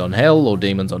demons on hell or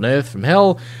demons on earth from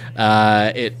hell,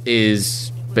 it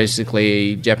is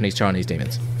basically Japanese Chinese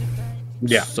demons.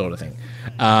 Yeah. Sort of thing.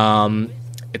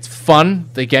 It's fun.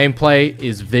 The gameplay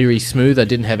is very smooth. I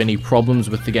didn't have any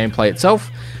problems with the gameplay itself.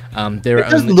 It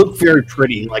does look very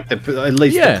pretty, like at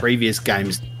least the previous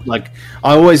games. Like,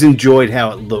 I always enjoyed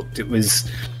how it looked. It was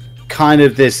kind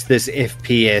of this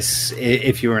FPS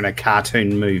if you were in a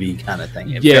cartoon movie kind of thing.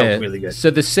 It felt really good. So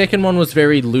the second one was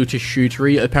very looter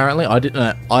shootery. Apparently,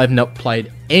 I've not played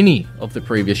any of the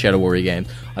previous Shadow Warrior games.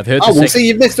 I've heard. So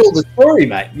you've missed all the story,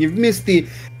 mate. You've missed the.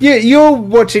 You're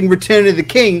watching Return of the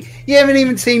King. You haven't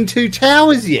even seen Two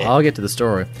Towers yet. I'll get to the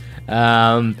story.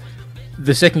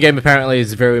 The second game apparently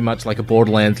is very much like a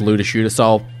Borderlands looter shooter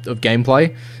style of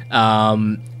gameplay.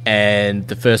 And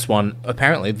the first one,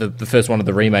 apparently, the first one of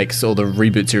the remakes or the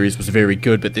reboot series was very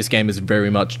good, but this game is very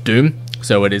much Doom.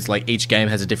 So it is like each game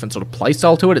has a different sort of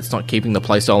playstyle to it. It's not keeping the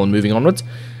playstyle and moving onwards.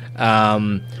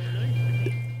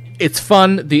 It's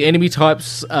fun. The enemy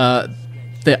types,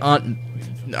 there aren't...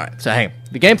 Alright, so hang on.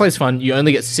 The gameplay's fun. You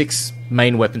only get 6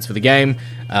 main weapons for the game.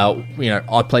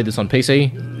 I played this on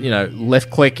PC. Left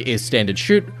click is standard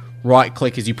shoot. Right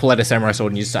click is you pull out a samurai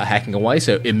sword and you start hacking away,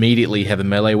 so immediately you have a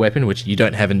melee weapon, which you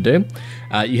don't have in Doom.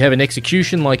 You have an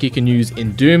execution like you can use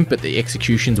in Doom, but the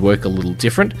executions work a little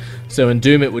different. So in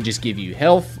Doom it would just give you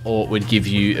health, or it would give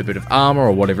you a bit of armor,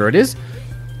 or whatever it is.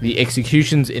 The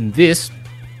executions in this,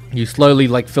 you slowly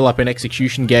fill up an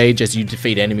execution gauge as you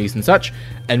defeat enemies and such,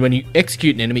 and when you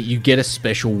execute an enemy, you get a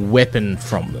special weapon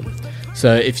from them.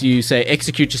 So if you say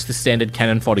execute just the standard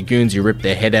cannon fodder goons, you rip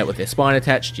their head out with their spine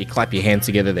attached, you clap your hands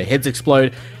together, their heads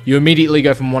explode, you immediately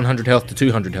go from 100 health to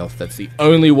 200 health. That's the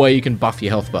only way you can buff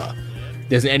your health bar.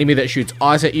 There's an enemy that shoots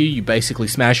eyes at you, you basically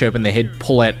smash open their head,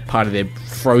 pull out part of their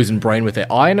frozen brain with their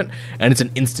eye in it, and it's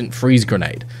an instant freeze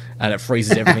grenade, and it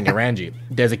freezes everything around you.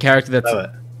 There's a character that's...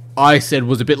 I said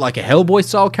was a bit like a Hellboy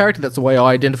style character, that's the way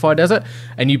I identified as it,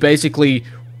 and you basically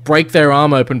break their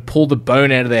arm open, pull the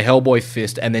bone out of their Hellboy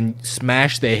fist, and then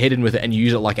smash their head in with it and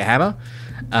use it like a hammer.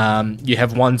 You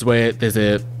have ones where there's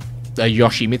a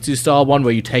Yoshimitsu style one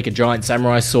where you take a giant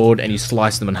samurai sword and you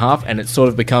slice them in half, and it sort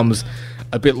of becomes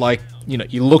a bit like,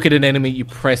 you look at an enemy, you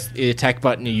press the attack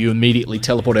button, and you immediately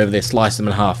teleport over there, slice them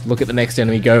in half. Look at the next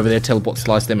enemy, go over there, teleport,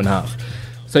 slice them in half.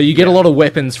 So you get a lot of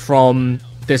weapons from...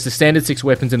 There's the standard 6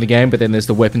 weapons in the game, but then there's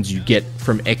the weapons you get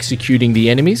from executing the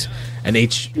enemies, and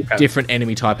each different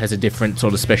enemy type has a different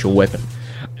sort of special weapon.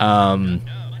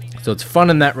 So it's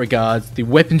fun in that regard. The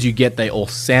weapons you get, they all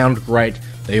sound great.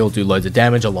 They all do loads of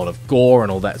damage, a lot of gore,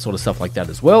 and all that sort of stuff like that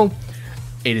as well.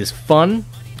 It is fun.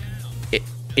 It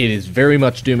is very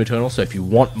much Doom Eternal, so if you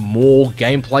want more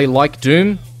gameplay like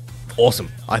Doom, awesome.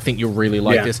 I think you'll really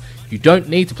like this. You don't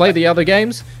need to play the other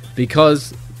games,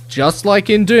 because just like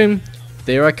in Doom...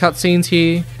 There are cutscenes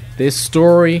here. There's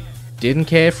story. Didn't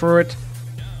care for it.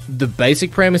 The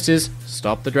basic premise is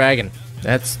stop the dragon.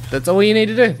 That's all you need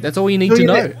to do. That's all you need to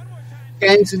know.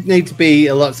 Games need to be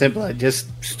a lot simpler. Just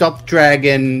stop the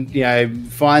dragon.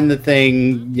 Find the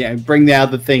thing. Bring the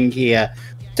other thing here.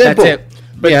 Simple. That's it.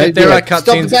 But there are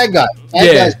cutscenes. Stop the bad guy.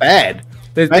 Bad guy's bad.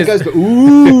 Bad guy's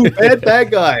ooh,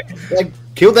 bad guy.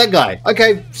 Kill that guy.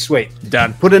 Okay, sweet.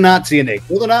 Done. Put a Nazi in there.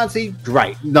 Kill the Nazi.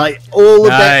 Great. All of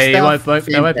that stuff.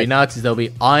 They won't be Nazis. They'll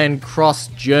be Iron Cross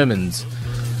Germans.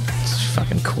 It's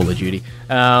fucking Call of Duty.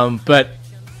 But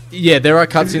yeah, there are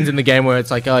cutscenes in the game where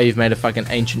it's like, oh, you've made a fucking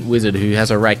ancient wizard who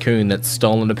has a raccoon that's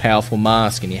stolen a powerful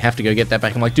mask, and you have to go get that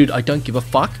back. I'm like, dude, I don't give a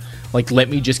fuck. Let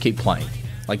me just keep playing.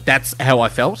 That's how I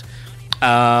felt.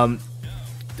 The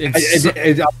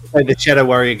Shadow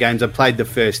Warrior games, I played the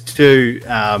first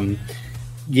 2.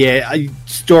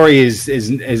 Story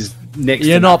is next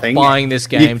You're to not nothing. buying this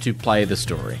game to play the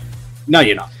story. No,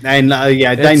 you're not. And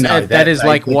they know that. That is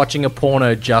like watching a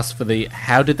porno just for the,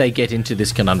 how did they get into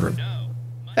this conundrum?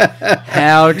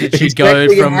 How did she go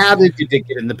from... How did you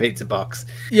get in the pizza box?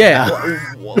 Yeah,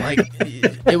 like,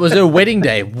 it was her wedding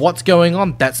day. What's going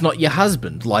on? That's not your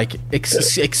husband. Like,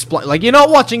 explain. Like, you're not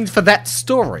watching for that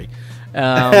story.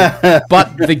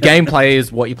 But the gameplay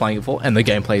is what you're playing it for, and the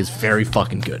gameplay is very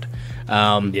fucking good.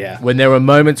 When there were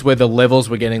moments where the levels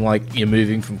were getting like, you're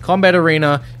moving from combat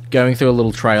arena, going through a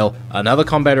little trail, another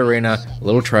combat arena, a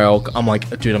little trail. I'm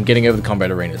like, dude, I'm getting over the combat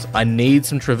arenas. I need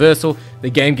some traversal. The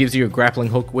game gives you a grappling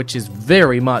hook, which is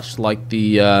very much like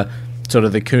the sort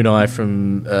of the kunai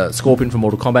from Scorpion from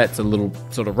Mortal Kombat. It's a little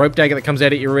sort of rope dagger that comes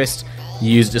out at your wrist.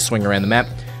 You use it to swing around the map.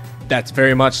 That's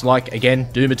very much like, again,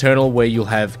 Doom Eternal, where you'll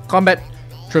have combat,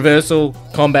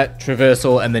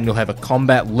 traversal, and then you'll have a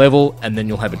combat level, and then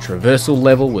you'll have a traversal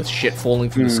level with shit falling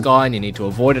from the sky, and you need to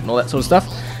avoid it and all that sort of stuff.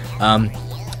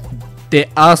 There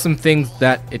are some things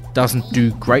that it doesn't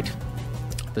do great.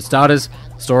 For starters,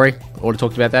 story, already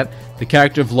talked about that. The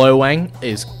character of Lo Wang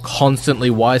is constantly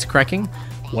wisecracking.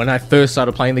 When I first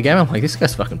started playing the game, I'm like, this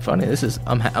guy's fucking funny.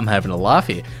 I'm having a laugh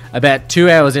here. About 2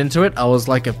 hours into it, I was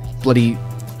like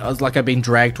I've been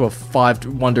dragged to a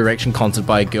One Direction concert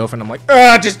by a girlfriend. I'm like,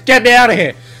 just get me out of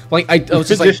here. Like, I was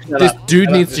just like, this dude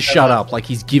needs to shut up. Like,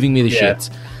 he's giving me the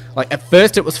shits. Like, at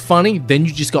first it was funny, then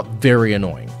you just got very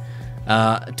annoying.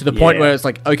 To the point where it's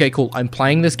like, okay, cool, I'm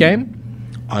playing this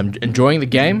game. I'm enjoying the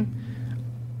game.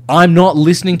 I'm not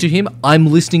listening to him. I'm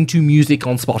listening to music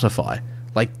on Spotify.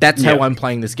 Like, that's how I'm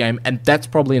playing this game. And that's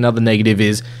probably another negative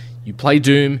is, you play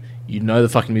Doom, you know the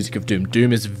fucking music of Doom.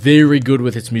 Doom is very good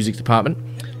with its music department.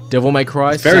 Devil May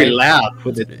Cry, it's very loud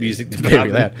with its music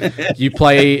department. Very loud. You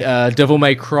play Devil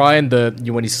May Cry, and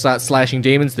when you start slashing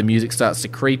demons, the music starts to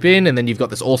creep in, and then you've got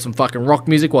this awesome fucking rock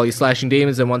music while you're slashing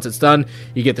demons. And once it's done,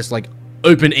 you get this like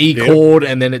open E chord,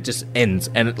 and then it just ends,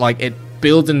 and it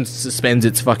builds and suspends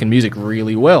its fucking music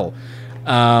really well.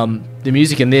 The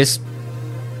music in this,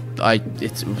 I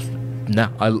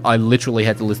literally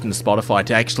had to listen to Spotify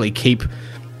to actually keep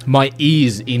my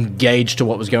ears engaged to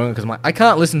what was going on, because I'm like, I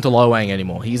can't listen to Lo Wang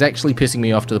anymore. He's actually pissing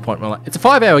me off to the point where I'm like, it's a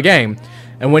 5-hour game,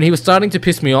 and when he was starting to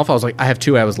piss me off, I was like, I have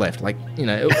 2 hours left. Like,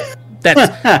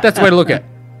 that's the way to look at it.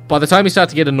 By the time you start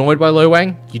to get annoyed by Lo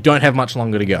Wang, you don't have much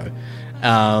longer to go.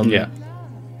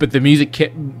 But the music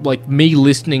kept, like, me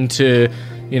listening to,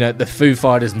 the Foo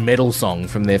Fighters metal song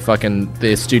from their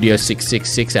Studio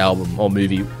 666 album or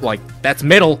movie, like, that's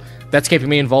metal. That's keeping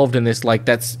me involved in this. Like,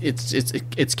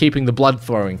 it's keeping the blood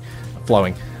flowing,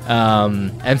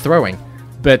 and throwing.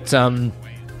 But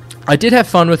I did have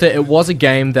fun with it. It was a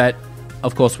game that,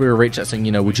 of course, we were reaching out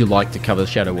saying, would you like to cover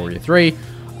Shadow Warrior 3?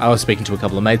 I was speaking to a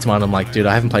couple of mates of mine. I'm like, dude,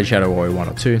 I haven't played Shadow Warrior 1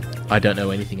 or 2. I don't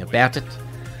know anything about it.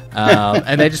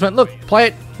 And they just went, look, play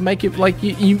it. Make it like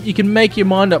you can make your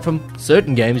mind up from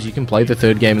certain games. You can play the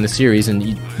third game in the series, and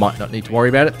you might not need to worry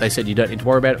about it. They said you don't need to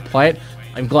worry about it. Play it.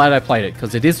 I'm glad I played it,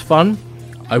 because it is fun.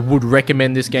 I would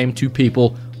recommend this game to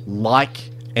people like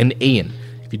an Ian.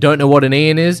 If you don't know what an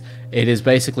Ian is, it is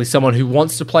basically someone who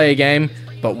wants to play a game,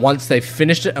 but once they've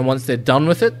finished it and once they're done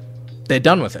with it, they're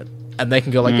done with it. And they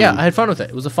can go like, yeah, I had fun with it.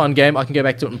 It was a fun game. I can go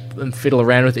back to it and fiddle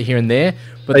around with it here and there.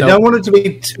 But they don't want it to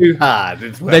be too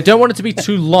hard. Well. They don't want it to be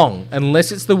too long.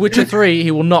 Unless it's The Witcher 3,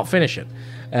 he will not finish it.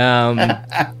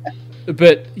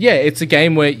 But yeah, it's a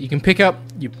game where you can pick up.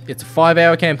 It's a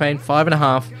 5-hour campaign,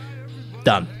 5.5,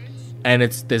 done. And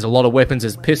there's a lot of weapons.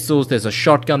 There's pistols. There's a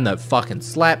shotgun that fucking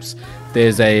slaps.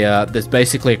 There's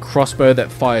basically a crossbow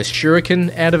that fires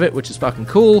shuriken out of it, which is fucking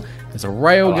cool. There's a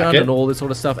railgun and all this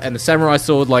sort of stuff. And the samurai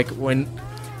sword, like when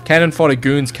cannon fodder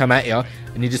goons come at you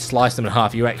and you just slice them in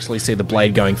half, you actually see the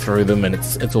blade going through them, and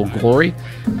it's all glory.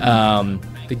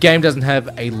 The game doesn't have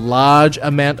a large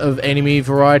amount of enemy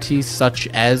varieties such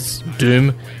as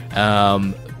Doom,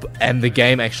 and the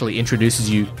game actually introduces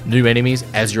you new enemies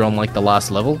as you're on like the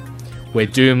last level, where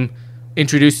Doom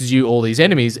introduces you all these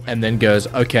enemies and then goes,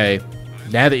 okay,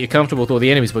 now that you're comfortable with all the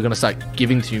enemies, we're going to start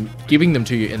giving them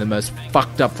to you in the most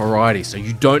fucked up variety, so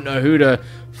you don't know who to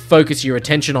focus your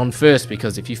attention on first,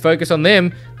 because if you focus on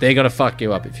them, they're going to fuck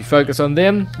you up. If you focus on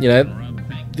them,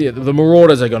 the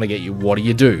marauders are going to get you. What do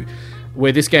you do?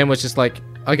 Where this game was just like,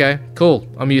 okay, cool,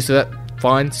 I'm used to that,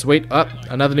 fine, sweet,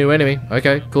 another new enemy,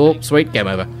 okay, cool, sweet, game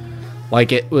over.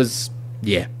 Like, it was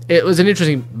an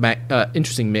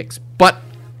interesting mix, but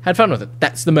had fun with it.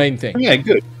 That's the main thing. Yeah,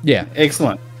 good. Yeah.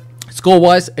 Excellent.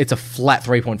 Score-wise, it's a flat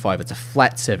 3.5. It's a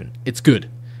flat 7. It's good.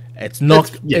 It's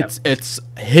not. It's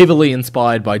heavily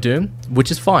inspired by Doom, which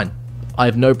is fine. I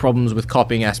have no problems with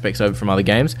copying aspects over from other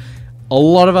games. A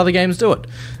lot of other games do it,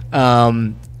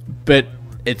 but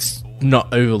It's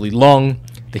not overly long.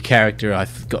 The character I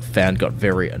got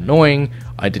very annoying.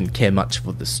 I didn't care much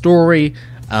for the story,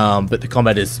 but the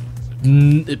combat is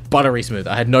buttery smooth.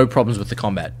 I had no problems with the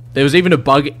combat. There was even a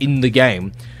bug in the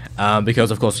game,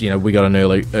 because of course, we got an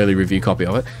early review copy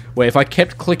of it, where if I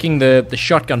kept clicking the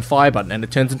shotgun fire button, and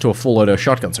it turns into a full auto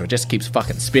shotgun, so it just keeps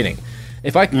fucking spinning.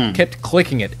 If I kept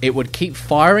clicking it, it would keep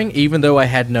firing even though I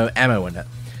had no ammo in it.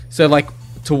 So like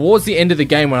towards the end of the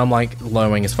game, when I'm like,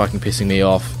 lowing is fucking pissing me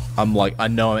off, I'm like, I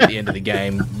know I'm at the end of the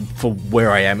game for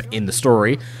where I am in the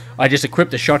story. I just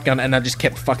equipped the shotgun and I just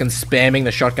kept fucking spamming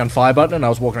the shotgun fire button, and I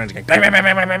was walking around just going bang, bang,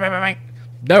 bang, bang, bang, bang, bang.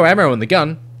 No ammo in the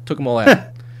gun. Took them all out.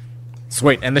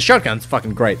 Sweet. And the shotgun's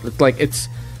fucking great. It's like,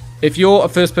 if you're a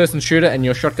first-person shooter and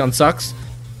your shotgun sucks,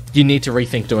 you need to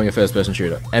rethink doing a first-person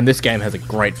shooter. And this game has a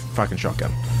great fucking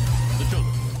shotgun.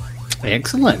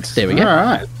 Excellent. There we go. All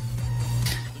right.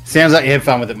 Sounds like you had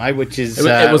fun with it, mate, which is...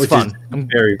 It was fun. I'm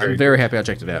very happy I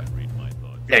checked it out.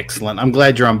 Excellent. I'm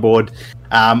glad you're on board.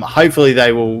 Hopefully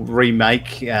they will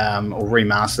remake or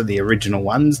remaster the original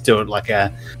ones, do it like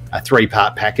a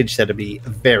 3-part package. That'd be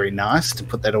very nice to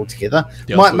put that all together.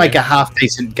 Might make a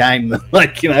half-decent game,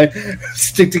 like,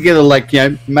 stick together like,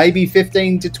 maybe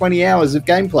 15 to 20 hours of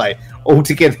gameplay all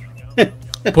together.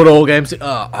 Put all games...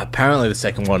 apparently the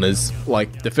second one is,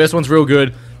 like, the first one's real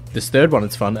good. This third one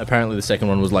is fun. Apparently the second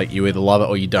one was like, you either love it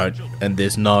or you don't. And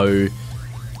there's no...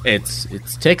 It's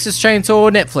Texas Chainsaw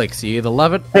Netflix. You either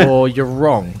love it or you're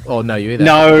wrong. Or no, you either...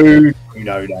 No.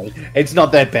 It's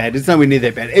not that bad. It's nowhere near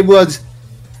that bad. It was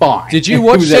fine. Did you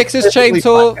watch Texas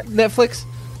Chainsaw Netflix?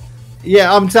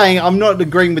 Yeah, I'm saying I'm not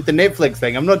agreeing with the Netflix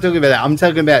thing. I'm not talking about that. I'm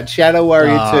talking about Shadow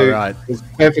Warrior 2. Right. It's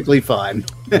perfectly fine.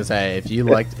 Because hey, if you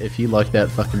like that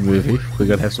fucking movie, we're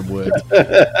gonna have some words.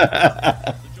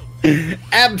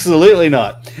 Absolutely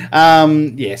not.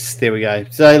 Yes, there we go.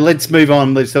 So let's move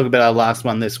on. Let's talk about our last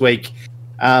one this week.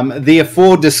 The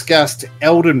afore-discussed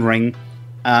Elden Ring.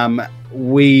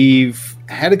 We've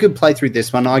had a good playthrough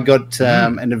this one. I got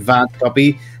an advanced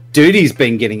copy. Duty's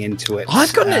been getting into it.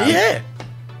 I've gotten it, yeah.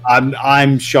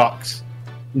 I'm shocked.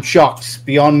 I'm shocked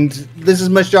beyond... This is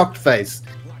my shocked face.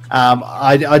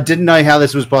 I didn't know how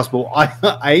this was possible.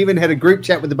 I even had a group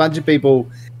chat with a bunch of people,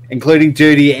 including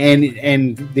Duty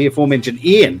and the aforementioned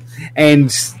Ian. And,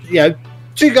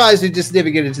 two guys who just never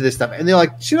get into this stuff. And they're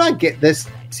like, should I get this?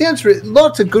 Sounds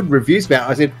lots of good reviews about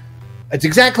it. I said, it's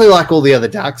exactly like all the other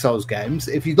Dark Souls games.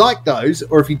 If you like those,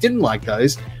 or if you didn't like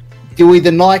those, you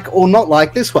either like or not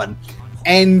like this one.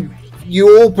 And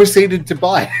you all proceeded to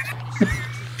buy it.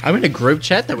 I'm in a group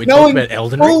chat that we talked about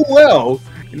Elden Ring.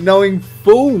 Knowing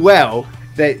full well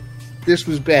that this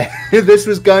was bad. This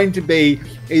was going to be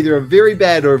either a very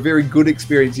bad or a very good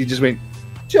experience. You just went,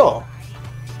 sure.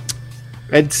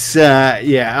 It's,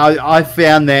 I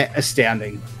found that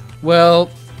astounding. Well,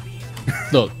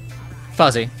 look,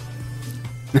 Fuzzy,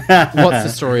 what's the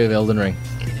story of Elden Ring?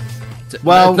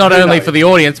 Well, not only for the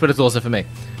audience, but it's also for me.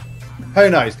 Who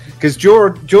knows? Because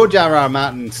George R.R.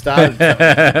 Martin started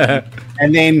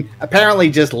and then apparently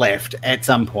just left at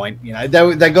some point.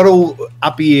 They got all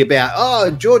uppy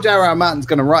about, George R.R. Martin's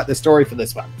going to write the story for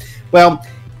this one. Well,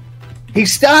 he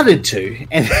started to,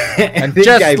 and then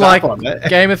just gave like up on it.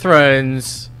 Game of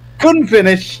Thrones. Couldn't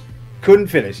finish.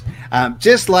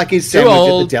 Just like his sandwich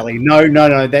at the deli.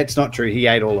 No, that's not true. He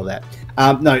ate all of that.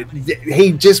 No,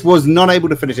 he just was not able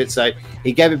to finish it, so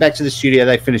he gave it back to the studio.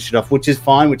 They finished it off, which is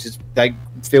fine, they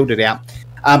filled it out.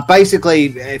 Basically,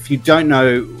 if you don't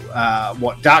know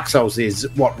what Dark Souls is,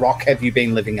 what rock have you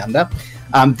been living under?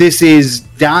 This is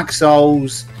Dark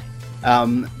Souls,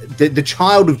 the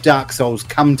child of Dark Souls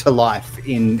come to life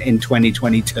in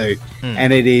 2022,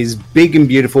 and it is big and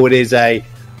beautiful. It is a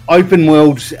open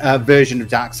world version of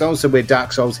Dark Souls, so where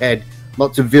Dark Souls had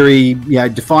lots of very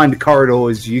defined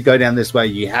corridors. You go down this way,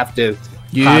 you have to.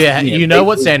 You know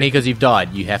what's down here because you've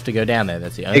died. You have to go down there.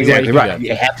 That's the only exactly way right.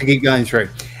 You have to keep going through.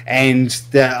 And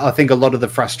I think a lot of the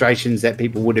frustrations that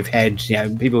people would have had,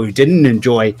 people who didn't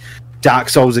enjoy Dark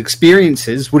Souls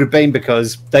experiences, would have been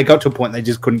because they got to a point they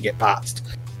just couldn't get past.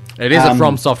 It is a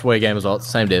From Software game as well. It's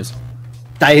the same devs.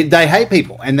 They hate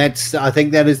people, and I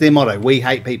think that is their motto. We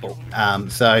hate people.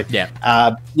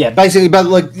 Basically, but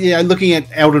looking at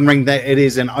Elden Ring, that it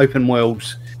is an open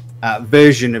world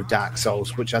version of Dark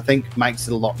Souls, which I think makes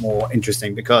it a lot more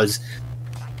interesting because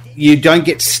you don't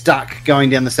get stuck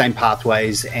going down the same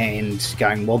pathways and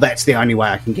going, well, that's the only way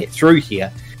I can get through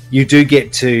here. You do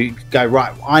get to go,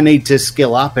 right, I need to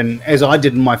skill up, and as I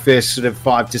did in my first sort of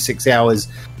 5 to 6 hours,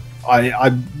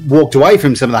 I walked away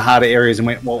from some of the harder areas and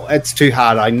went, well, it's too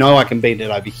hard. I know I can beat it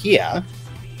over here.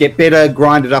 get better,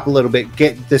 grind it up a little bit,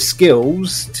 get the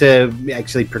skills to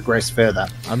actually progress further.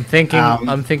 I'm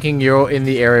thinking you're in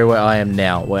the area where I am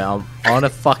now, where I'm on a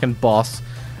fucking boss,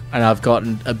 and I've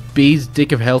gotten a bee's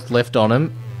dick of health left on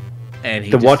him,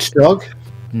 and watchdog.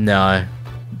 No,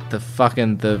 the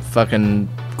fucking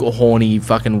horny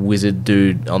fucking wizard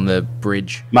dude on the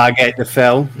bridge. Margate the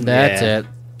Fell. That's it.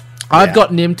 I've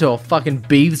gotten him to a fucking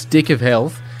bee's dick of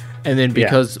health, and then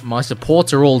because my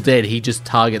supports are all dead, he just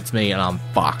targets me, and I'm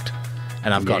fucked.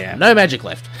 And I've got no magic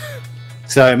left.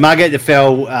 So Margate the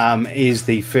Fell is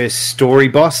the first story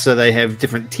boss. So they have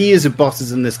different tiers of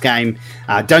bosses in this game.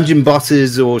 Dungeon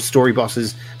bosses or story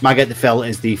bosses. Margate the Fell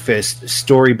is the first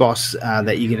story boss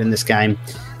that you get in this game.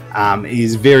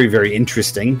 Is very, very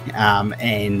interesting.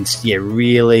 And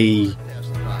really...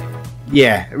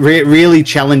 really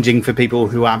challenging for people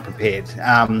who aren't prepared.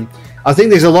 I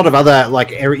think there's a lot of other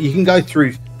you can go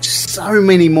through so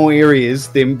many more areas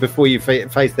than before you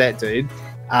face that dude.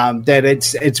 That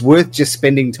it's worth just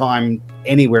spending time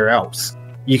anywhere else.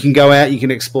 You can go out, you can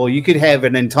explore. You could have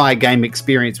an entire game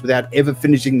experience without ever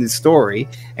finishing the story,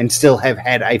 and still have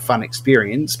had a fun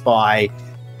experience by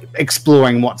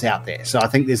exploring what's out there. So I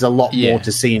think there's a lot more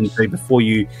to see and do before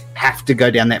you have to go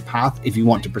down that path if you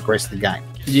want to progress the game.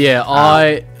 Yeah,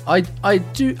 I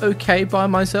do okay by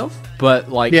myself,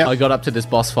 but I got up to this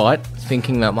boss fight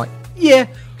thinking that I'm like,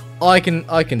 I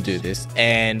can do this,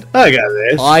 and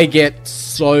I get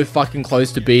so fucking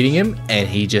close to beating him, and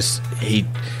his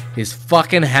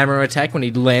fucking hammer attack when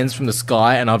he lands from the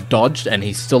sky, and I've dodged, and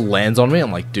he still lands on me.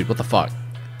 I'm like, dude, what the fuck?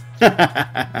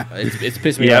 It's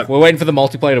pissed me off. We're waiting for the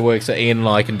multiplayer to work so Ian and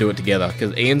I can do it together,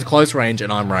 because Ian's close range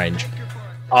and I'm range.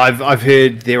 I've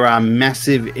heard there are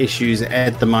massive issues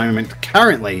at the moment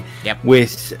currently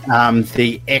with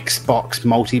the Xbox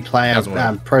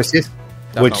multiplayer process,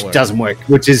 which doesn't work.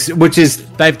 Which is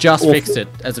they've just awful. Fixed it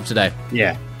as of today.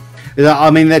 Yeah, I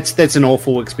mean that's an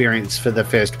awful experience for the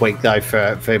first week though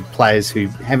for players who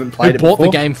haven't played it before. Bought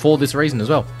the game for this reason as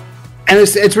well. And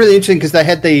it's really interesting because they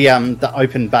had the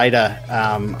open beta.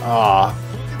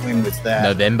 When was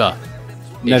that?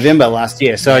 November last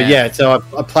year. So so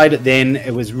I played it then.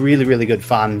 It was really, really good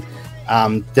fun.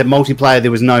 The multiplayer,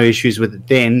 there was no issues with it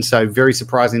then. So very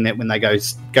surprising that when they go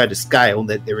to scale,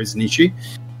 that there is an issue.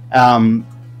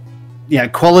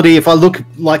 Quality. If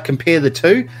I compare the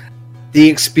two, the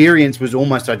experience was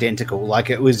almost identical.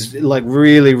 Like it was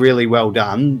really, really well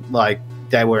done. Like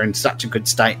they were in such a good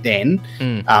state then.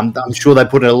 I'm sure they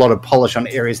put a lot of polish on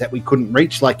areas that we couldn't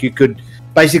reach. Like you could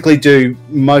basically do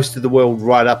most of the world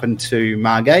right up into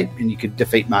Margate, and you could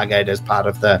defeat Margate as part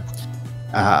of the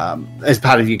your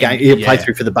game, your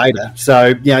playthrough for the beta.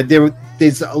 So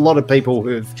there's a lot of people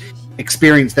who've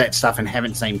experienced that stuff and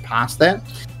haven't seen past that.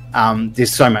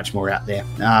 There's so much more out there.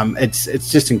 It's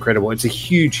just incredible. It's a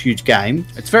huge game.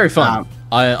 It's very fun.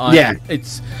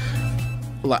 It's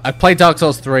like I played Dark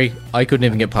Souls 3. I couldn't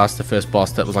even get past the first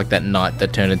boss. That was like that knight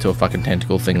that turned into a fucking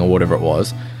tentacle thing or whatever it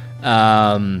was.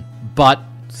 But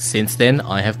since then,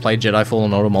 I have played Jedi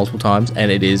Fallen Order multiple times, and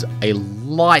it is a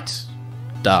light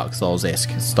Dark Souls-esque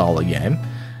style of game.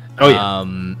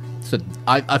 So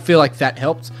I feel like that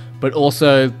helped, but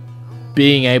also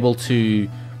being able to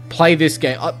play this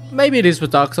game. Maybe it is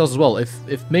with Dark Souls as well.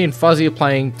 If me and Fuzzy are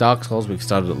playing Dark Souls, we've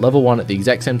started at level 1 at the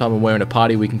exact same time, and we're in a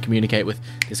party, we can communicate with,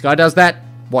 this guy does that,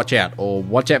 watch out, or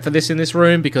watch out for this in this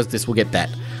room because this will get that.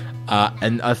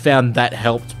 And I found that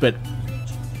helped, but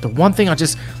the one thing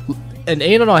and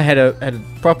Ian and I had a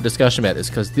proper discussion about this,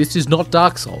 because this is not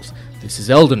Dark Souls. This is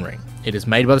Elden Ring. It is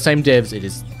made by the same devs. It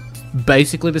is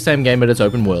basically the same game, but it's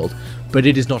open world. But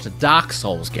it is not a Dark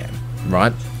Souls game,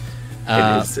 right?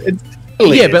 It is.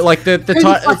 But like the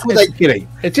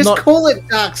title. Just call it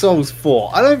Dark Souls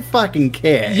 4. I don't fucking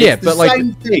care. Yeah, it's the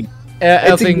same thing.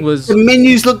 Our thing was the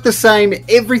menus look the same.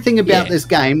 Everything about this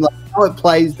game, like how it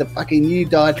plays, the fucking You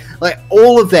Died, like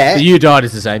all of that. The You Died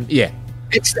is the same. Yeah.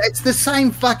 It's the same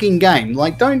fucking game.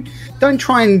 Like don't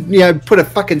try and put a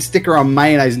fucking sticker on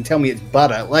mayonnaise and tell me it's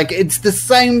butter. Like it's the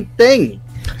same thing.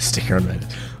 Sticker on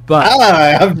mayonnaise, but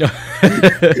I don't know.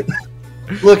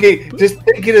 Looking, just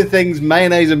thinking of things,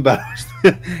 mayonnaise and butter.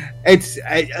 It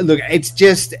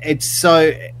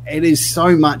is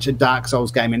so much a Dark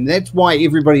Souls game, and that's why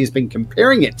everybody has been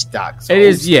comparing it to Dark Souls. It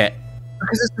is, because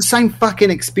it's the same fucking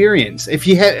experience. If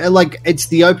you have it's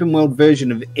the open world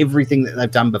version of everything that they've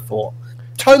done before.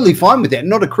 Totally fine with that.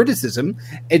 Not a criticism.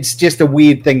 It's just a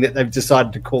weird thing that they've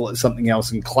decided to call it something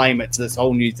else and claim it's this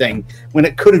whole new thing when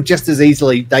it could have just as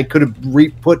easily, they could have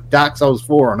put Dark Souls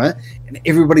 4 on it and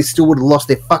everybody still would have lost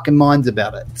their fucking minds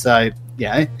about it. So,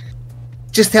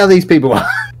 just how these people are.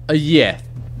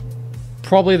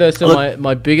 Probably though, so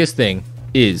my biggest thing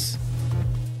is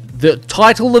The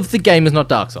title of the game is not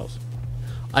Dark Souls.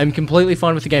 I'm completely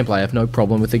fine with the gameplay. I have no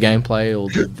problem with the gameplay or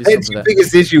this That's or your that.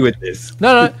 biggest issue with this.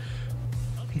 No.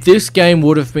 This game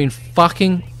would have been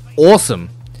fucking awesome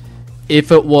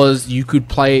if it was you could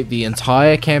play the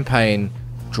entire campaign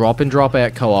drop in, drop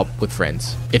out co-op with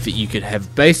friends. If you could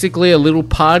have basically a little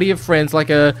party of friends, like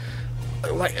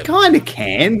Kind of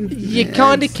can. you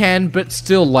kind of can, but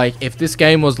still, like, if this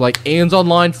game was like Ian's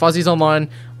online, Fuzzy's online,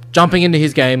 jumping into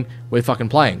his game, we're fucking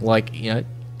playing. Like, you know,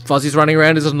 Fuzzy's running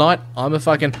around as a knight. I'm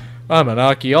an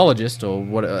archaeologist or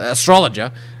what,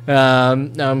 astrologer.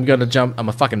 I'm gonna jump. I'm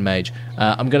a fucking mage.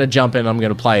 I'm gonna jump in. I'm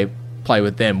gonna play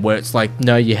with them. Where it's like,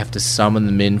 no, you have to summon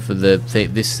them in for the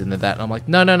this and the that. And I'm like,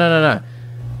 no.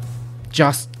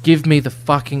 Just give me the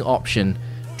fucking option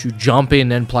to jump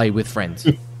in and play with friends.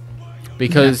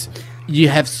 Because you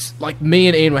have, like, me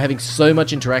and Ian were having so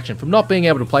much interaction from not being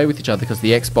able to play with each other because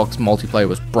the Xbox multiplayer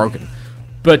was broken.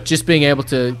 But just being able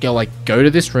to go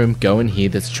to this room, go in here,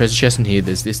 there's a treasure chest in here,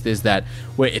 there's this, there's that.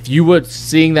 Where if you were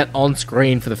seeing that on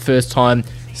screen for the first time,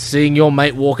 seeing your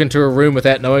mate walk into a room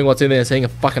without knowing what's in there, seeing a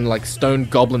fucking, like, stone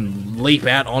goblin leap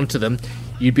out onto them,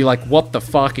 you'd be like, what the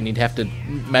fuck? And you'd have to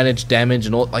manage damage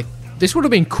and all. Like, this would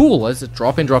have been cool as a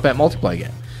drop-in, drop-out multiplayer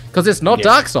game. Because it's not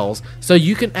Dark Souls, so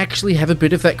you can actually have a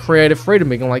bit of that creative freedom.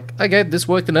 Being like, okay, this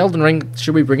worked in Elden Ring,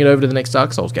 should we bring it over to the next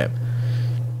Dark Souls game?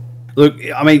 Look,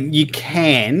 I mean, you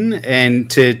can, and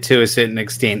to a certain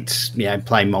extent, you know,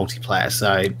 play multiplayer.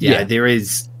 So yeah, there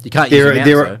is. You can't use it.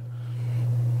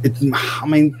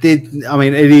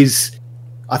 It is.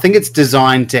 I think it's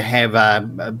designed to have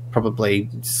a probably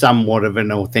somewhat of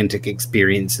an authentic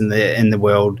experience in the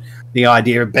world. The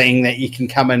idea of being that you can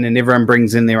come in and everyone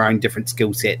brings in their own different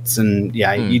skill sets, and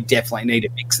you definitely need a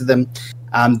mix of them.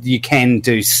 You can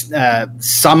do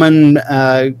summon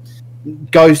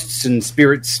ghosts and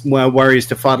spirits, warriors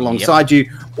to fight alongside you,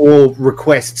 or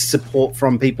request support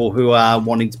from people who are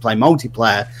wanting to play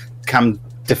multiplayer to come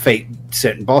defeat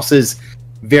certain bosses.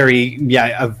 A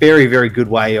very, very good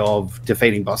way of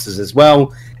defeating bosses as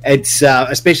well. It's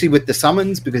especially with the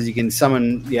summons, because you can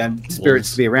summon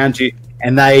spirits to be around you,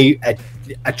 and they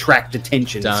attract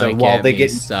attention. Don't while they're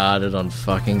getting started on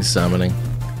fucking summoning,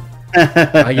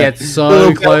 I get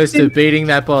so close to beating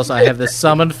that boss. I have the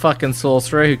summoned fucking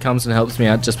sorcerer who comes and helps me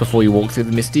out just before you walk through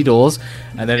the misty doors,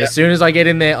 and then as soon as I get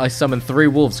in there, I summon 3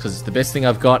 wolves because it's the best thing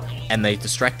I've got, and they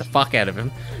distract the fuck out of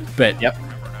him. But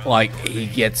like, he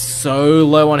gets so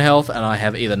low on health, and I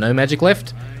have either no magic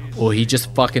left, or he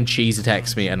just fucking cheese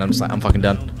attacks me, and I'm just like, I'm fucking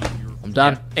done. I'm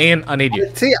done. Ian, I need you.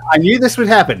 See, I knew this would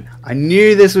happen.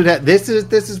 This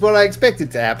is what I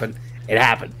expected to happen. It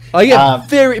happened. Oh yeah,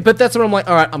 but that's what I'm like,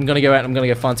 alright, I'm gonna go out and I'm gonna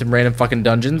go find some random fucking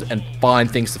dungeons and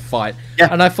find things to fight. Yeah.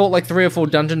 And I fought like 3 or 4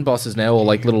 dungeon bosses now, or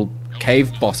like little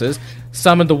cave bosses,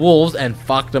 summoned the wolves and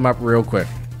fucked them up real quick.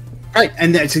 Right,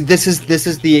 and this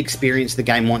is the experience the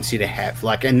game wants you to have.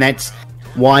 Like, and that's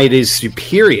why it is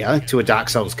superior to a Dark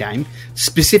Souls game,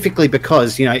 specifically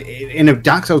because, in a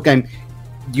Dark Souls game,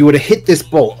 you would have hit this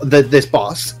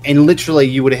boss, and literally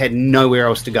you would have had nowhere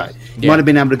else to go. You might have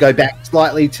been able to go back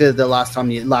slightly to the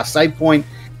last save point,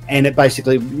 and it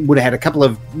basically would have had a couple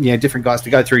of different guys to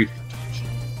go through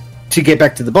to get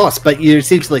back to the boss, but you're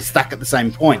essentially stuck at the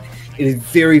same point. It is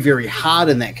very, very hard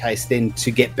in that case then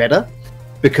to get better,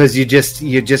 because you're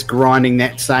just grinding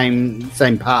that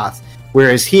same path.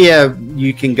 Whereas here,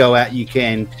 you can go out, you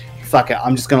can, fuck it,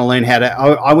 I'm just going to learn how to...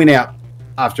 I went out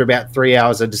after about 3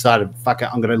 hours, I decided, fuck it,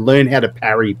 I'm going to learn how to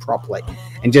parry properly.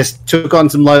 And just took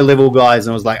on some low-level guys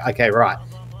and was like, okay, right,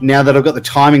 now that I've got the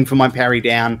timing for my parry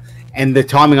down, and the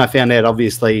timing I found out,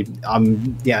 obviously,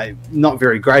 I'm not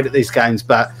very great at these games,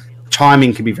 but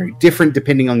timing can be very different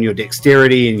depending on your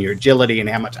dexterity and your agility and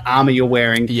how much armor you're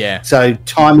wearing. Yeah. So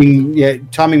timing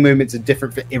movements are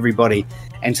different for everybody.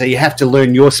 And so you have to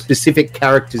learn your specific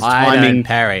character's timing. I don't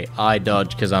parry. I dodge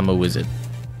because I'm a wizard.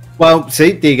 Well,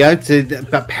 see, there you go.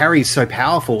 But parry's so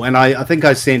powerful. And I think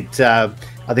I sent, I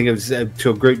think it was to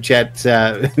a group chat,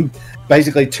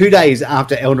 basically 2 days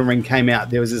after Elden Ring came out,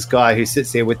 there was this guy who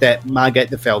sits there with that Margate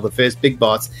the Fell, the first big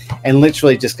boss, and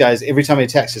literally just goes, every time he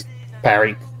attacks, just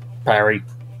parry,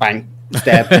 bang,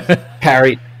 stab,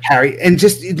 parry, and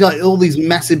just like all these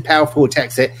massive, powerful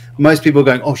attacks that most people are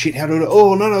going, oh shit, how do I?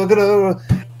 Oh no, I gotta,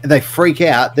 and they freak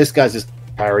out. This guy's just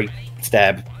parry,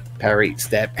 stab,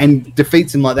 and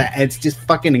defeats him like that. And it's just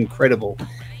fucking incredible.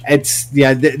 It's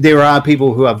there are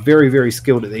people who are very, very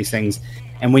skilled at these things,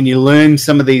 and when you learn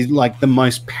some of these, like the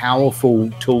most powerful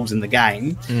tools in the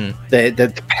game,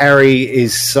 the parry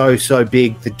is so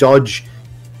big. The dodge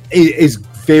is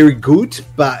very good,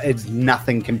 but it's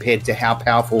nothing compared to how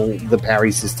powerful the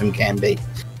parry system can be.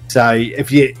 So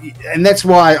and that's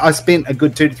why I spent a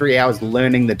good 2 to 3 hours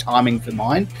learning the timing for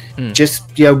mine,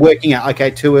 just working out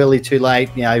too early, too late,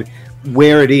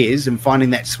 where it is and finding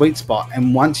that sweet spot.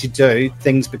 And once you do,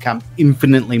 things become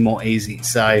infinitely more easy.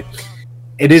 So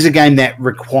it is a game that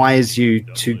requires you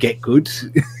to get good.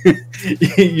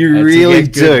 You really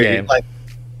do. Like,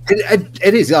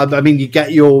 it is. I mean, you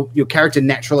get your character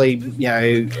naturally,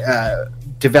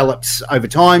 develops over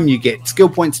time. You get skill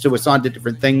points to assign to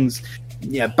different things,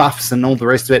 buffs and all the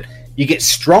rest of it. You get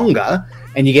stronger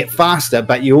and you get faster,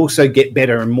 but you also get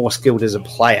better and more skilled as a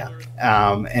player.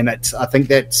 And I think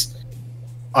that's.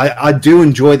 I do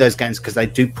enjoy those games because they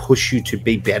do push you to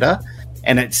be better.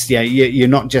 And it's you're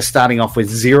not just starting off with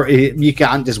zero. You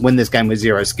can't just win this game with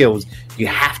zero skills. You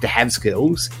have to have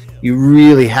skills. You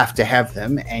really have to have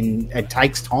them, and it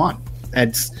takes time.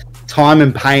 It's time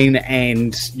and pain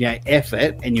and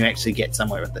effort, and you actually get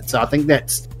somewhere with it. So I think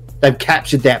they've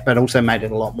captured that, but also made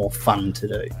it a lot more fun to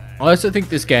do. I also think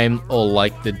this game, or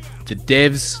like the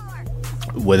devs,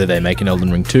 whether they make an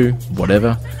Elden Ring 2,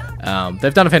 whatever,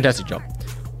 they've done a fantastic job.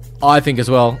 I think as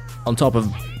well, on top of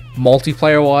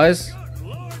multiplayer-wise,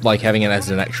 like having it as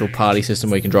an actual party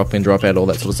system where you can drop in, drop out, all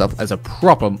that sort of stuff, as a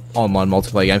proper online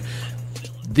multiplayer game,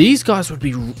 these devs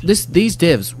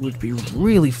would be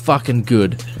really fucking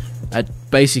good at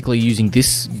basically using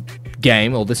this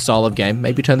game, or this style of game,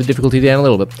 maybe turn the difficulty down a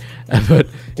little bit, but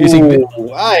using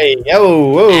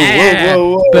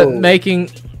but making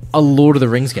a Lord of the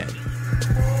Rings game.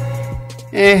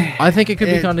 I think it could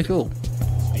be kind of cool.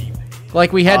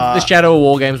 Like we had the Shadow of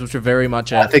War games, which were very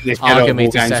much Arkham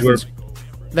meets Assassin's.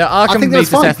 They're Arkham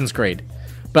meets Assassin's Creed,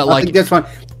 but I think that's fine.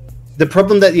 The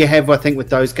problem that you have, I think, with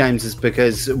those games is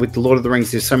because with the Lord of the Rings,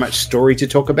 there's so much story to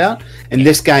talk about. In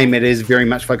this game, it is very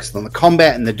much focused on the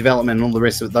combat and the development and all the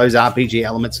rest of those RPG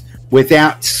elements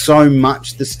without so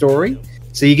much the story.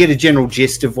 So you get a general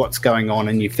gist of what's going on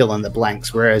and you fill in the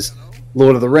blanks, whereas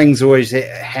Lord of the Rings always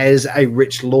has a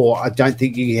rich lore. I don't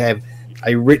think you have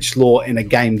a rich lore in a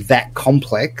game that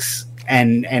complex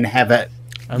and have it...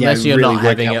 Unless you're really not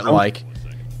having it like...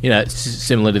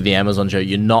 similar to the Amazon show,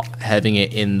 you're not having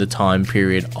it in the time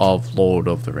period of Lord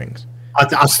of the Rings.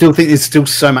 I still think there's still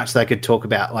so much they could talk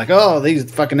about. Like,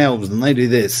 these fucking elves and they do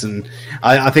this. And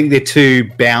I think they're too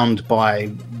bound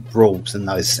by rules in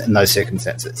those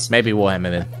circumstances. Maybe Warhammer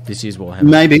then. This is Warhammer.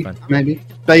 Maybe.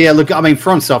 But yeah, look, I mean,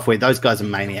 From Software, those guys are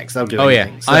maniacs. They'll do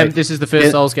anything. Yeah. This is the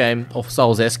first Souls game, or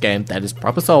Souls-esque game, that is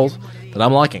proper Souls, that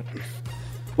I'm liking.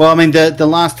 Well, I mean, the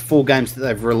last 4 games that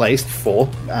they've released,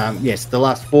 the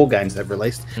last 4 games they've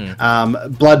released,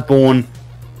 Bloodborne,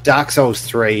 Dark Souls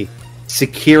 3,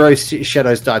 Sekiro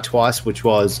Shadows Die Twice, which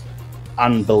was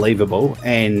unbelievable,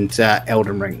 and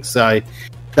Elden Ring. So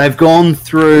they've gone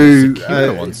through...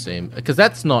 Sekiro one seem... Because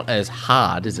that's not as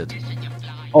hard, is it?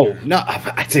 Oh, no,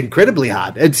 it's incredibly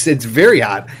hard. It's very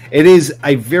hard. It is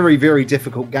a very, very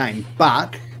difficult game,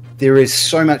 but... There is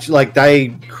so much, like they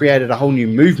created a whole new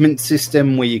movement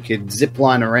system where you could zip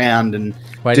line around and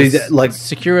do that. Like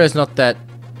Sekiro is not that.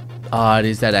 It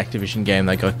is that Activision game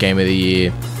that got Game of the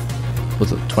Year.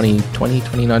 Was it 2020,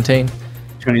 2019?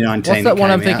 2019. What's that one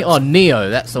I'm thinking? Oh,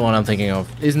 Neo. That's the one I'm thinking of.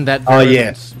 Isn't that?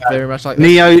 Very much like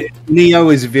Neo. That? Neo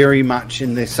is very much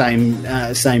in the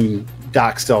same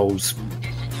Dark Souls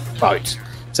boat.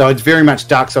 So it's very much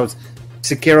Dark Souls.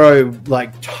 Sekiro,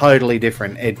 like totally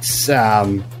different. It's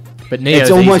But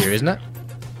Neo's almost easier, isn't it?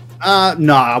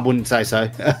 No, I wouldn't say so.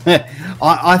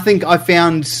 I think I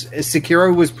found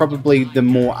Sekiro was probably the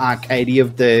more arcadey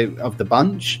of the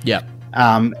bunch. Yeah.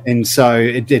 And so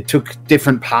it took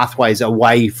different pathways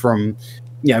away from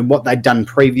what they'd done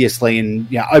previously, and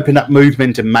opened up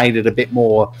movement and made it a bit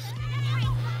more.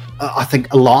 I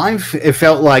think alive. It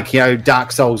felt like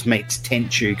Dark Souls meets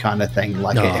Tenchu kind of thing.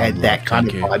 Like it had that kind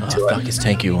of vibe to it. Fuck is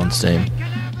Tenchu on Steam?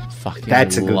 Fucking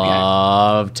that's a good game.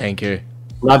 Love Tenchu.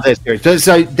 Love that series.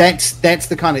 So that's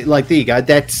the kind of like there you go.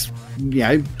 That's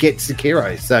get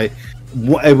Sekiro. So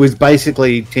it was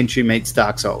basically Tenchu meets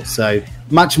Dark Souls. So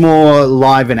much more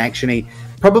live and actiony.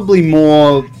 Probably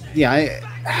more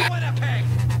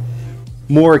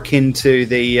more akin to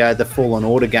the Fallen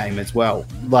Order game as well.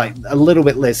 Like a little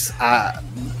bit less, I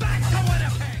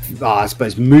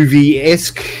suppose,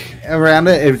 movie-esque around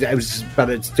it. It was,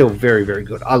 but it's still very, very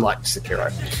good. I liked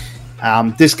Sekiro.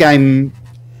 This game,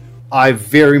 I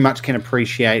very much can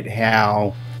appreciate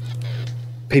how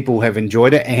people have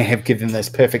enjoyed it and have given this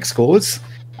perfect scores.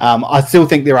 I still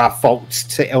think there are faults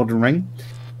to Elden Ring.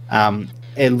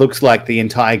 It looks like the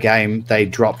entire game they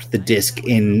dropped the disc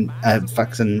in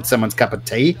fucking someone's cup of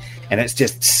tea, and it's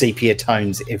just sepia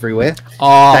tones everywhere.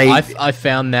 I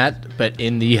found that, but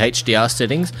in the HDR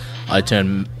settings, I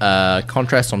turn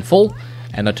contrast on full,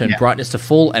 and I turn brightness to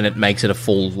full, and it makes it a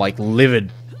full, like,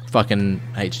 livid fucking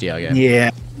HDR game.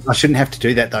 Yeah, I shouldn't have to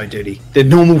do that though, Duty. The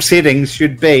normal settings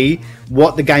should be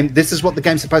what the game. This is what the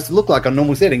game's supposed to look like on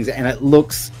normal settings, and it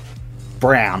looks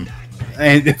brown.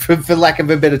 And for lack of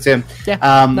a better term,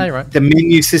 no, you're right. The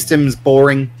menu system's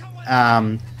boring.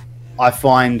 I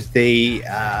find the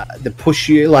push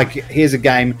you, like, here's a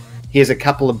game, here's a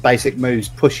couple of basic moves,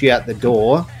 push you out the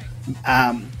door,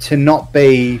 to not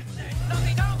be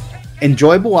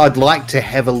enjoyable. I'd like to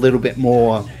have a little bit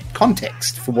more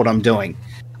context for what I'm doing.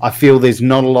 I feel there's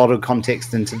not a lot of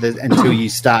context until you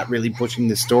start really pushing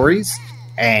the stories,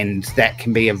 and that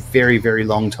can be a very, very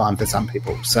long time for some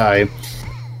people. So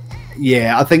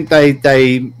yeah, I think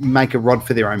they make a rod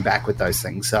for their own back with those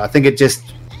things. So I think it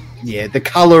just, the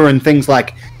color and things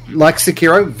like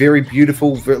Sekiro, very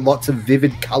beautiful, lots of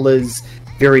vivid colors,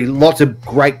 lots of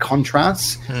great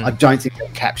contrasts. I don't think they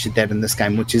captured that in this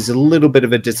game, which is a little bit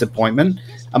of a disappointment.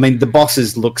 I mean, the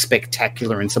bosses look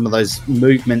spectacular, and some of those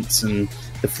movements and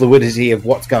the fluidity of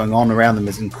what's going on around them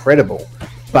is incredible.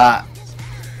 But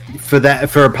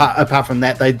apart from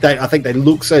that, I think they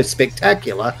look so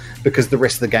spectacular because the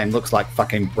rest of the game looks like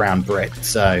fucking brown bread.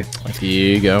 So if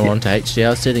you go onto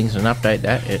HDR settings and update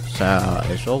that,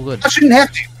 it's all good. I shouldn't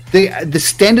have to. The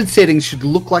standard settings should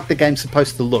look like the game's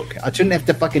supposed to look. I shouldn't have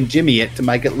to fucking jimmy it to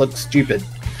make it look stupid.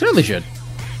 Totally should.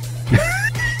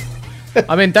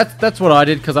 I mean, that's what I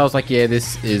did, because I was like, yeah,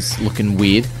 this is looking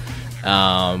weird,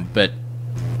 but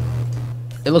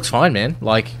it looks fine, man.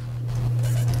 Like,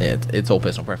 it's all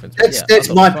personal preference. That's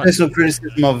my personal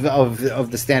criticism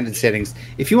of the standard settings.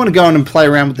 If you want to go on and play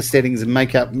around with the settings and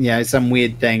make up, some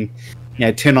weird thing,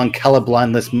 turn on color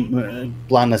blindness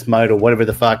mode or whatever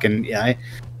the fuck, and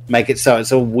make it so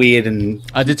it's all weird. And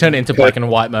I did turn it into black and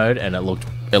white mode, and it looked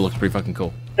pretty fucking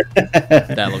cool.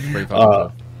 That looked pretty fucking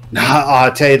cool. No,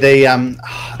 I'll tell you,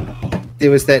 there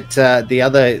was that the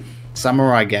other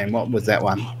samurai game. What was that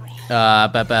one?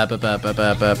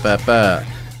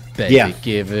 Baby,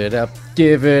 give it up,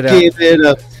 give it up, give it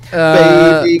up,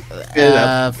 baby, give it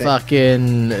up.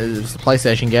 Fucking, it's a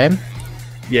PlayStation game.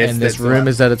 Yes, and there's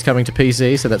rumors that it's coming to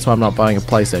PC, so that's why I'm not buying a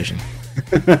PlayStation.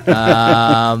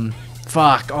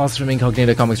 Fuck, Ostrom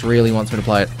Incognito Comics really wants me to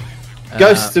play it.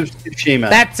 Ghost of Tsushima.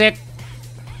 That's it.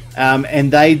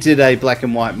 And they did a black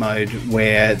and white mode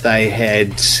where they had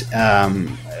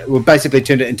basically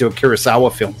turned it into a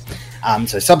Kurosawa film.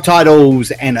 So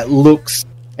subtitles, and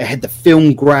it had the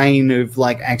film grain of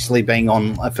like actually being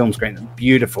on a film screen.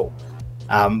 Beautiful.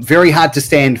 Very hard to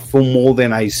stand for more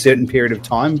than a certain period of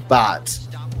time, but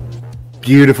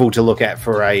beautiful to look at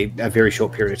for a very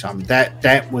short period of time.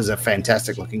 That was a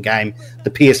fantastic looking game.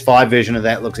 The PS5 version of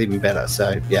that looks even better.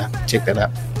 So yeah, check that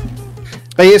out.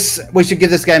 But yes, we should give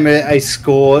this game a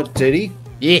score, Duty.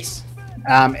 Yes.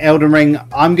 Elden Ring,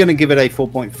 I'm going to give it a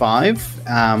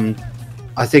 4.5.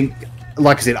 I think,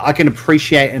 like I said, I can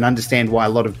appreciate and understand why a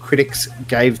lot of critics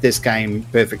gave this game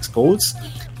perfect scores.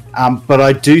 But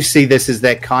I do see this as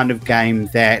that kind of game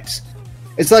that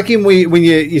it's like when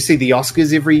you see the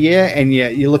Oscars every year, and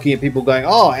you're looking at people going,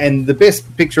 oh, and the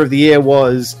best picture of the year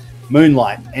was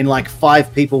Moonlight, and like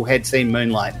 5 people had seen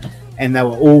Moonlight, and they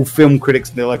were all film critics,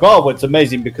 and they're like, oh, well, it's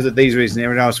amazing because of these reasons. And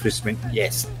everyone else just went,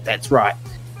 yes, that's right.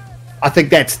 I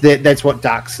think that's what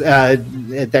that's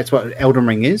what Elden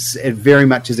Ring is. It very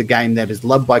much is a game that is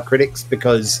loved by critics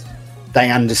because they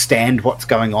understand what's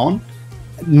going on,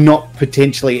 not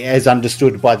potentially as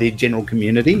understood by the general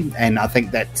community. And I think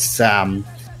that's the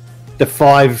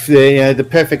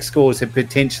perfect scores have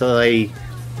potentially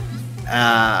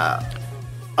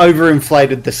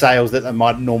overinflated the sales that they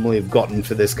might normally have gotten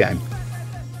for this game.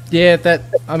 Yeah,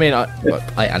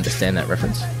 I understand that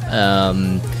reference.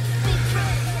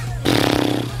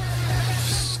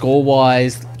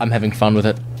 Score-wise, I'm having fun with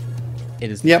it.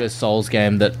 It is the first Souls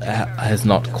game that has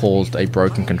not caused a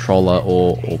broken controller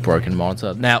or broken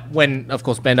monitor. Now, when, of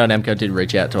course, Bandai Namco did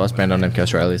reach out to us, Bandai Namco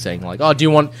Australia, saying like, "Oh, do you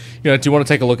want to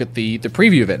take a look at the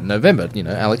preview event in November?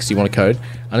 Alex, do you want a code?"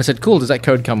 And I said, "Cool. Does that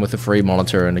code come with a free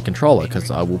monitor and a controller?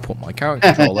 Because I will put my current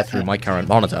controller through my current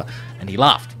monitor." And he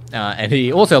laughed. And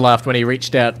he also laughed when I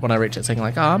reached out saying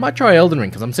like, "Oh, I might try Elden Ring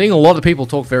because I'm seeing a lot of people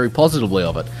talk very positively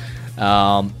of it."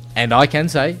 And I can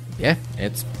say, yeah,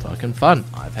 it's fucking fun.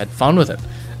 I've had fun with it.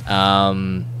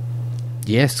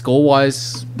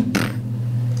 Score-wise,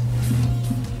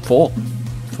 4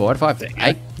 out of 5.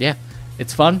 8, yeah.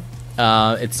 It's fun.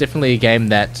 It's definitely a game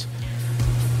that,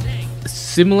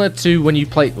 similar to when you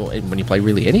play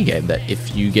really any game, that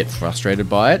if you get frustrated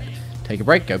by it, take a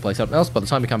break, go play something else. By the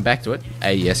time you come back to it,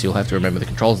 yes, you'll have to remember the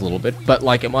controls a little bit, but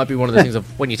like it might be one of the things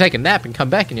of when you take a nap and come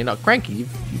back and you're not cranky,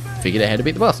 you've figured out how to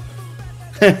beat the boss.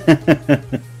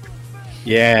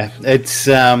 Yeah, it's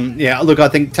look, I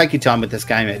think take your time with this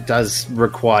game. It does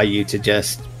require you to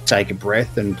just take a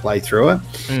breath and play through it.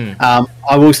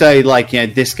 I will say,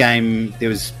 this game, there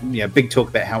was big talk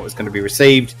about how it was going to be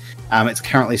received. It's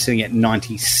currently sitting at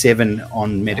 97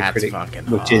 on Metacritic,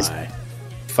 which is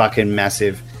fucking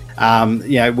massive.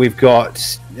 We've got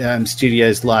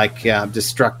studios like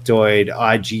Destructoid,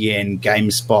 IGN,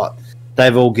 GameSpot.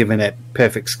 They've all given it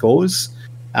perfect scores.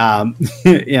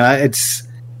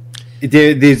 It's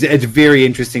very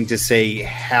interesting to see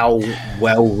how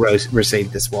well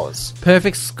received this was.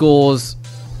 Perfect scores,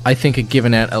 I think, are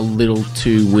given out a little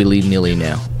too willy-nilly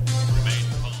now.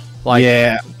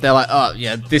 They're like, oh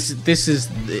yeah, this is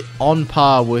on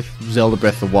par with Zelda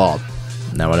Breath of the Wild.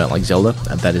 No, I don't like Zelda,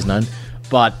 and that is known.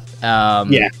 But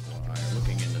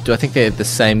do I think they're the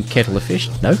same kettle of fish?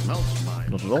 No, not at all.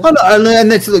 Oh, no,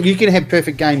 and look, you can have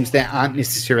perfect games that aren't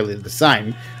necessarily the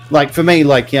same. Like for me,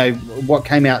 what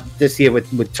came out this year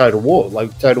with Total War,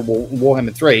 Total War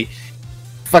Warhammer 3,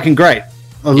 fucking great.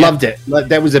 I loved it.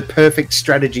 That was a perfect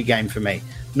strategy game for me.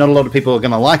 Not a lot of people are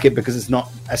going to like it because it's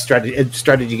not a strategy.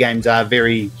 Strategy games are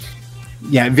very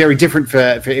different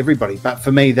for everybody. But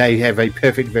for me, they have a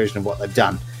perfect version of what they've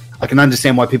done. I can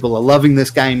understand why people are loving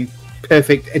this game.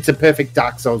 Perfect. It's a perfect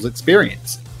Dark Souls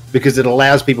experience because it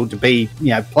allows people to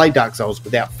play Dark Souls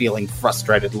without feeling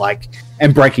frustrated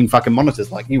and breaking fucking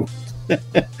monitors like you.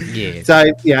 Yeah.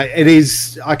 So it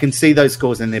is. I can see those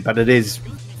scores in there, but it is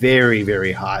very,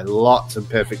 very high. Lots of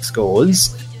perfect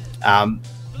scores. And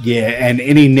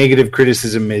any negative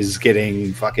criticism is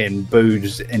getting fucking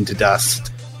booed into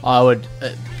dust. I would.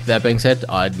 That being said,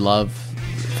 I'd love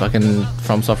fucking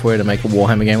From Software to make a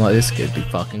Warhammer game like this. It'd be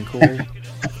fucking cool.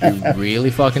 It'd be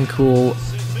really fucking cool.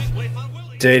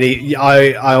 Dude,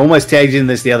 I almost tagged in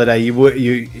this the other day.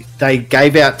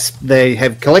 They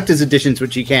have collector's editions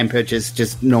which you can purchase,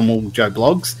 just normal Joe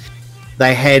Blogs.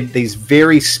 They had these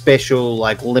very special,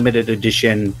 limited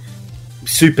edition,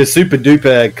 super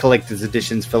duper collector's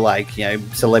editions for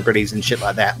celebrities and shit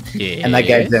like that. Yeah. And they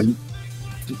gave them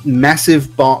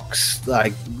massive box,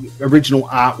 original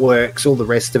artworks, all the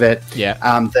rest of it. Yeah.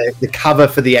 The cover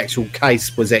for the actual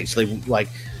case was actually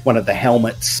one of the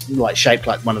helmets, shaped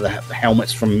like one of the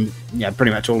helmets from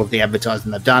pretty much all of the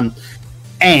advertising they've done.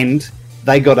 And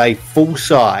they got a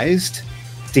full-sized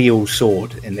steel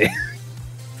sword in there.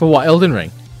 For what, Elden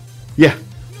Ring? Yeah.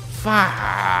 Fuck.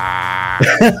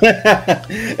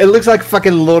 It looks like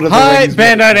fucking Lord of the Rings.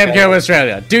 Hi, Bandai Namco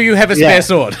Australia. Do you have a spare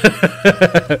sword?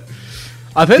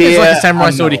 I've heard there's a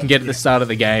samurai sword you can get at the start of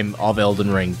the game of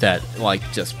Elden Ring that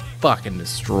just fucking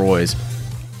destroys.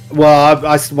 Well,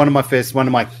 one of my first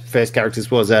characters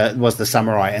was the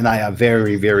samurai, and they are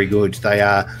very, very good. They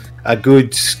are a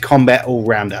good combat all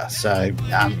rounder, so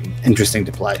interesting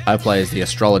to play. I play as the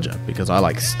astrologer because I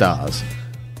like stars.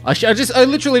 I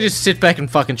literally just sit back and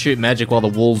fucking shoot magic while the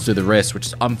wolves do the rest,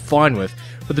 which I'm fine with.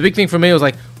 But the big thing for me was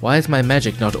why is my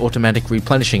magic not automatic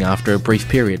replenishing after a brief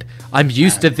period? I'm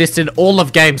used to this in all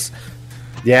of games.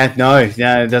 Yeah, no,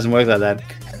 it doesn't work like that.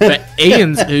 But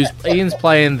Ian's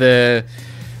playing the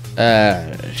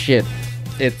shit.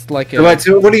 It's like a...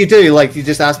 So what do? You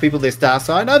just ask people their star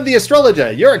sign? I'm the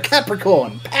astrologer. You're a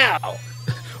Capricorn. Pow!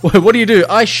 What do?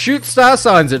 I shoot star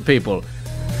signs at people.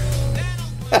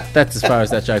 That's as far as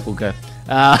that joke will go.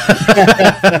 But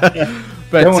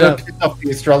don't want to piss off the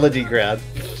astrology crowd.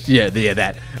 Yeah,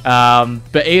 that.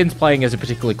 But Ian's playing as a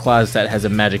particular class that has a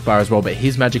magic bar as well, but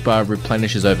his magic bar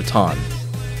replenishes over time.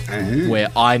 Where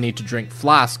I need to drink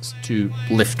flasks to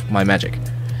lift my magic.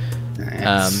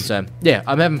 Nice. So yeah,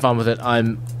 I'm having fun with it.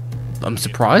 I'm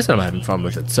surprised that I'm having fun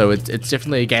with it. So it's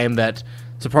definitely a game that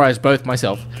surprised both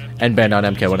myself and Bandai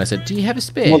Namco when I said, "Do you have a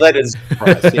spare?" Well, that is a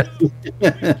surprise.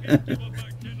 Yeah.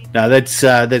 No,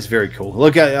 that's very cool.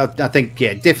 Look, I think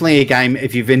definitely a game.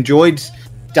 If you've enjoyed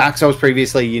Dark Souls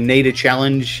previously, you need a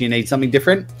challenge. You need something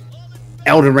different.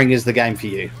 Elden Ring is the game for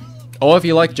you. Or if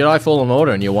you like Jedi Fallen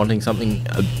Order and you're wanting something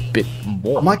a bit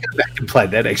more, I might go back and play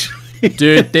that actually.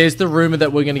 Dude, there's the rumor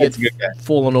that we're going to get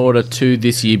Fallen Order 2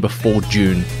 this year before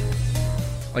June.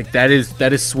 That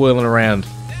is swirling around.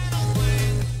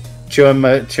 Chewing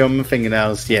my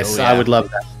fingernails. Yes, I would love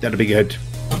that. That'd be good.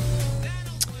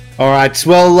 All right.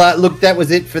 Well, look, that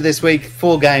was it for this week.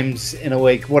 4 games in a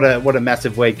week. What a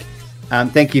massive week.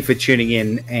 Thank you for tuning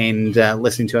in and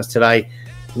listening to us today.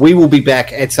 We will be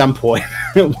back at some point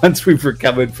once we've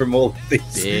recovered from all of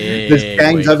these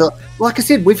games. Like I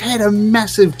said, we've had a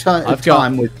massive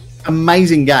time with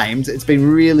amazing games. It's been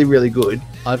really, really good.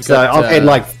 I've had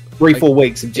 3-4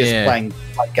 weeks of just playing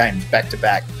games back to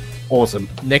back. Awesome.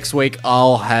 Next week,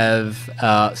 I'll have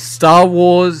Star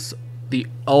Wars, The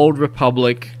Old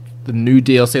Republic, the new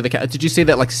DLC. Did you see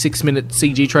that like 6-minute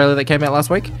CG trailer that came out last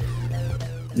week?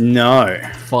 No.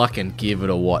 Fucking give it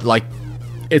a what? Like,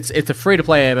 it's a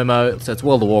free-to-play MMO, so it's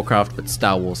World of Warcraft, but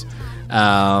Star Wars.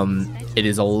 It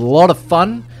is a lot of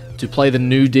fun. To play the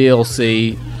new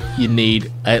DLC, you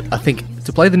need, I think,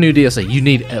 to play the new DLC, you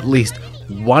need at least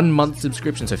 1 month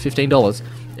subscription, so $15.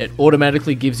 It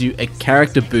automatically gives you a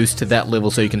character boost to that level,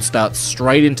 so you can start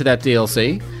straight into that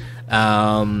DLC.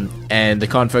 And the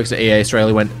kind folks at EA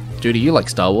Australia went, "Dude, you like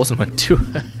Star Wars?" And I went,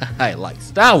 "Dude, I like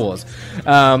Star Wars."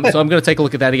 So I'm going to take a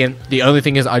look at that again. The only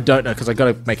thing is, I don't know, because I got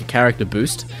to make a character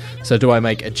boost. So do I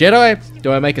make a Jedi?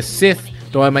 Do I make a Sith?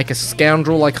 Do I make a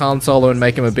scoundrel like Han Solo and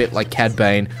make him a bit like Cad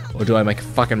Bane, or do I make a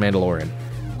fucking Mandalorian?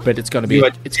 But it's going to be. You are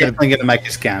definitely going to make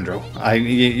a scoundrel.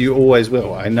 You always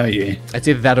will. I know you. It's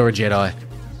either that or a Jedi.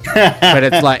 But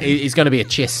it's like he's going to be a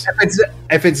chess.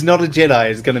 If it's not a Jedi,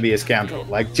 it's going to be a scoundrel.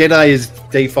 Like Jedi is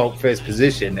default first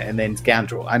position, and then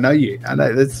scoundrel. I know you. I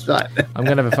know that's right. I'm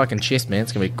going to have a fucking chess, man.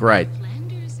 It's going to be great.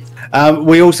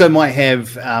 We also might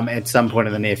have, at some point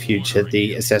in the near future,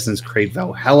 the Assassin's Creed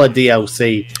Valhalla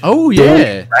DLC. Oh,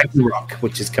 yeah. Ragnarok,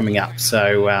 which is coming up.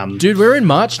 So, dude, we're in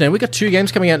March now. We got 2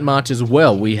 games coming out in March as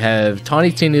well. We have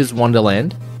Tiny Tina's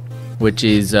Wonderland, which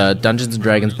is Dungeons and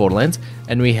Dragons Borderlands,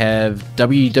 and we have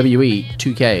WWE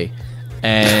 2K.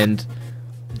 And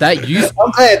that used.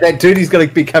 I'm glad that dude is going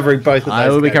to be covering both of those. I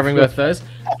will be covering both of those.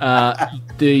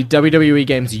 The WWE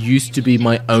games used to be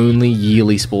my only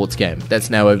yearly sports game.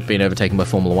 That's now been overtaken by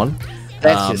Formula 1.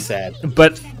 That's just sad.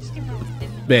 But,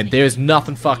 man, there's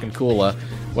nothing fucking cooler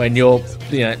when you're,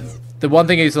 the one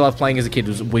thing I used to love playing as a kid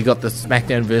was we got the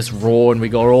SmackDown vs. Raw, and we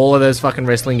got all of those fucking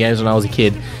wrestling games when I was a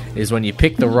kid, is when you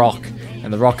pick The Rock,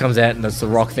 and The Rock comes out, and it's The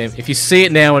Rock theme. If you see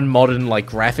it now in modern, like,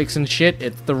 graphics and shit,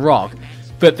 it's The Rock.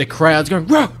 But the crowd's going,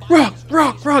 rock, rock,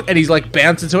 rock, rock, and he's like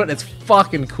bouncing to it, and it's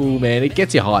fucking cool, man. It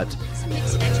gets you hyped.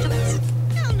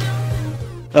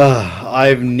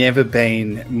 I've never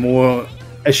been more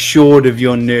assured of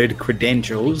your nerd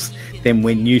credentials than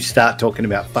when you start talking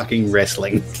about fucking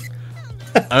wrestling.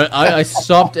 I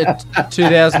stopped at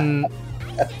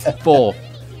 2004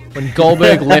 when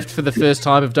Goldberg left for the first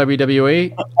time of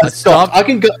WWE. I stopped. I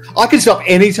can stop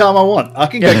anytime I want. I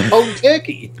can go cold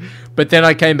turkey. But then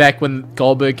I came back when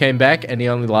Goldberg came back, and he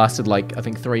only lasted, like, I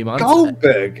think 3 months.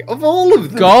 Goldberg, of all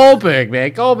of them. Goldberg,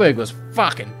 man. Goldberg was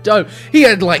fucking dope. He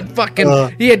had, like,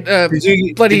 fucking... he had did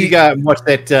you go and watch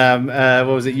that,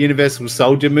 what was it, Universal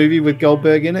Soldier movie with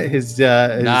Goldberg in it? His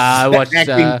I watched...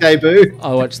 acting debut?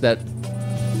 I watched that.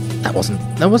 That wasn't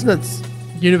that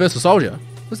Universal Soldier.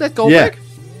 Was that Goldberg? Yeah.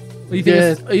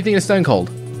 Are you thinking of Stone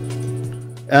Cold?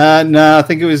 No, I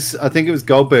think it was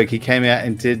Goldberg. He came out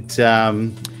and did...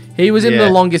 he was in The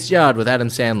Longest Yard with Adam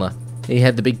Sandler. He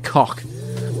had the big cock.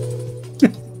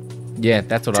 Yeah,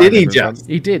 that's what I remember. Did he just?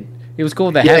 He did. He was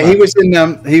called the Yeah, Hammer.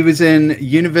 he was in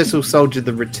Universal Soldier: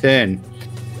 The Return.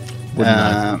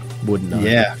 Wouldn't know.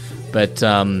 Yeah. But,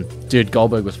 dude,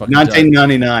 Goldberg was fucking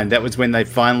 1999. That was when they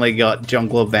finally got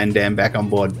Jean-Claude Van Damme back on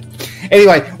board.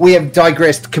 Anyway, we have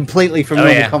digressed completely from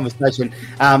normal conversation.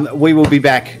 We will be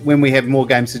back when we have more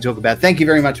games to talk about. Thank you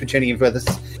very much for tuning in for this.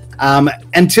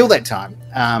 Until that time,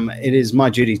 it is my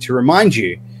duty to remind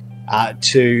you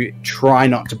to try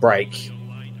not to break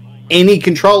any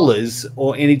controllers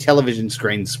or any television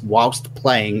screens whilst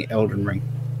playing Elden Ring.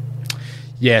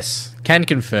 Yes, can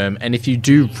confirm. And if you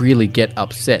do really get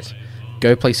upset,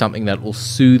 go play something that will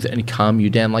soothe and calm you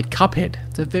down, like Cuphead.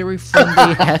 It's a very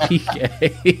friendly, happy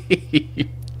game.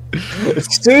 A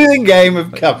soothing game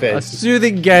of Cuphead. A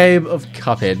soothing game of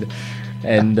Cuphead.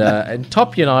 And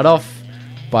top your night off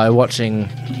by watching...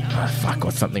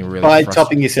 what's something really By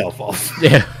topping yourself off.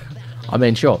 Yeah, I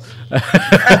mean, sure.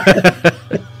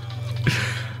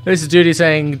 This is Judy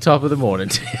saying top of the morning.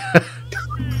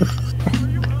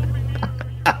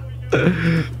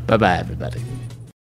 Bye-bye, everybody.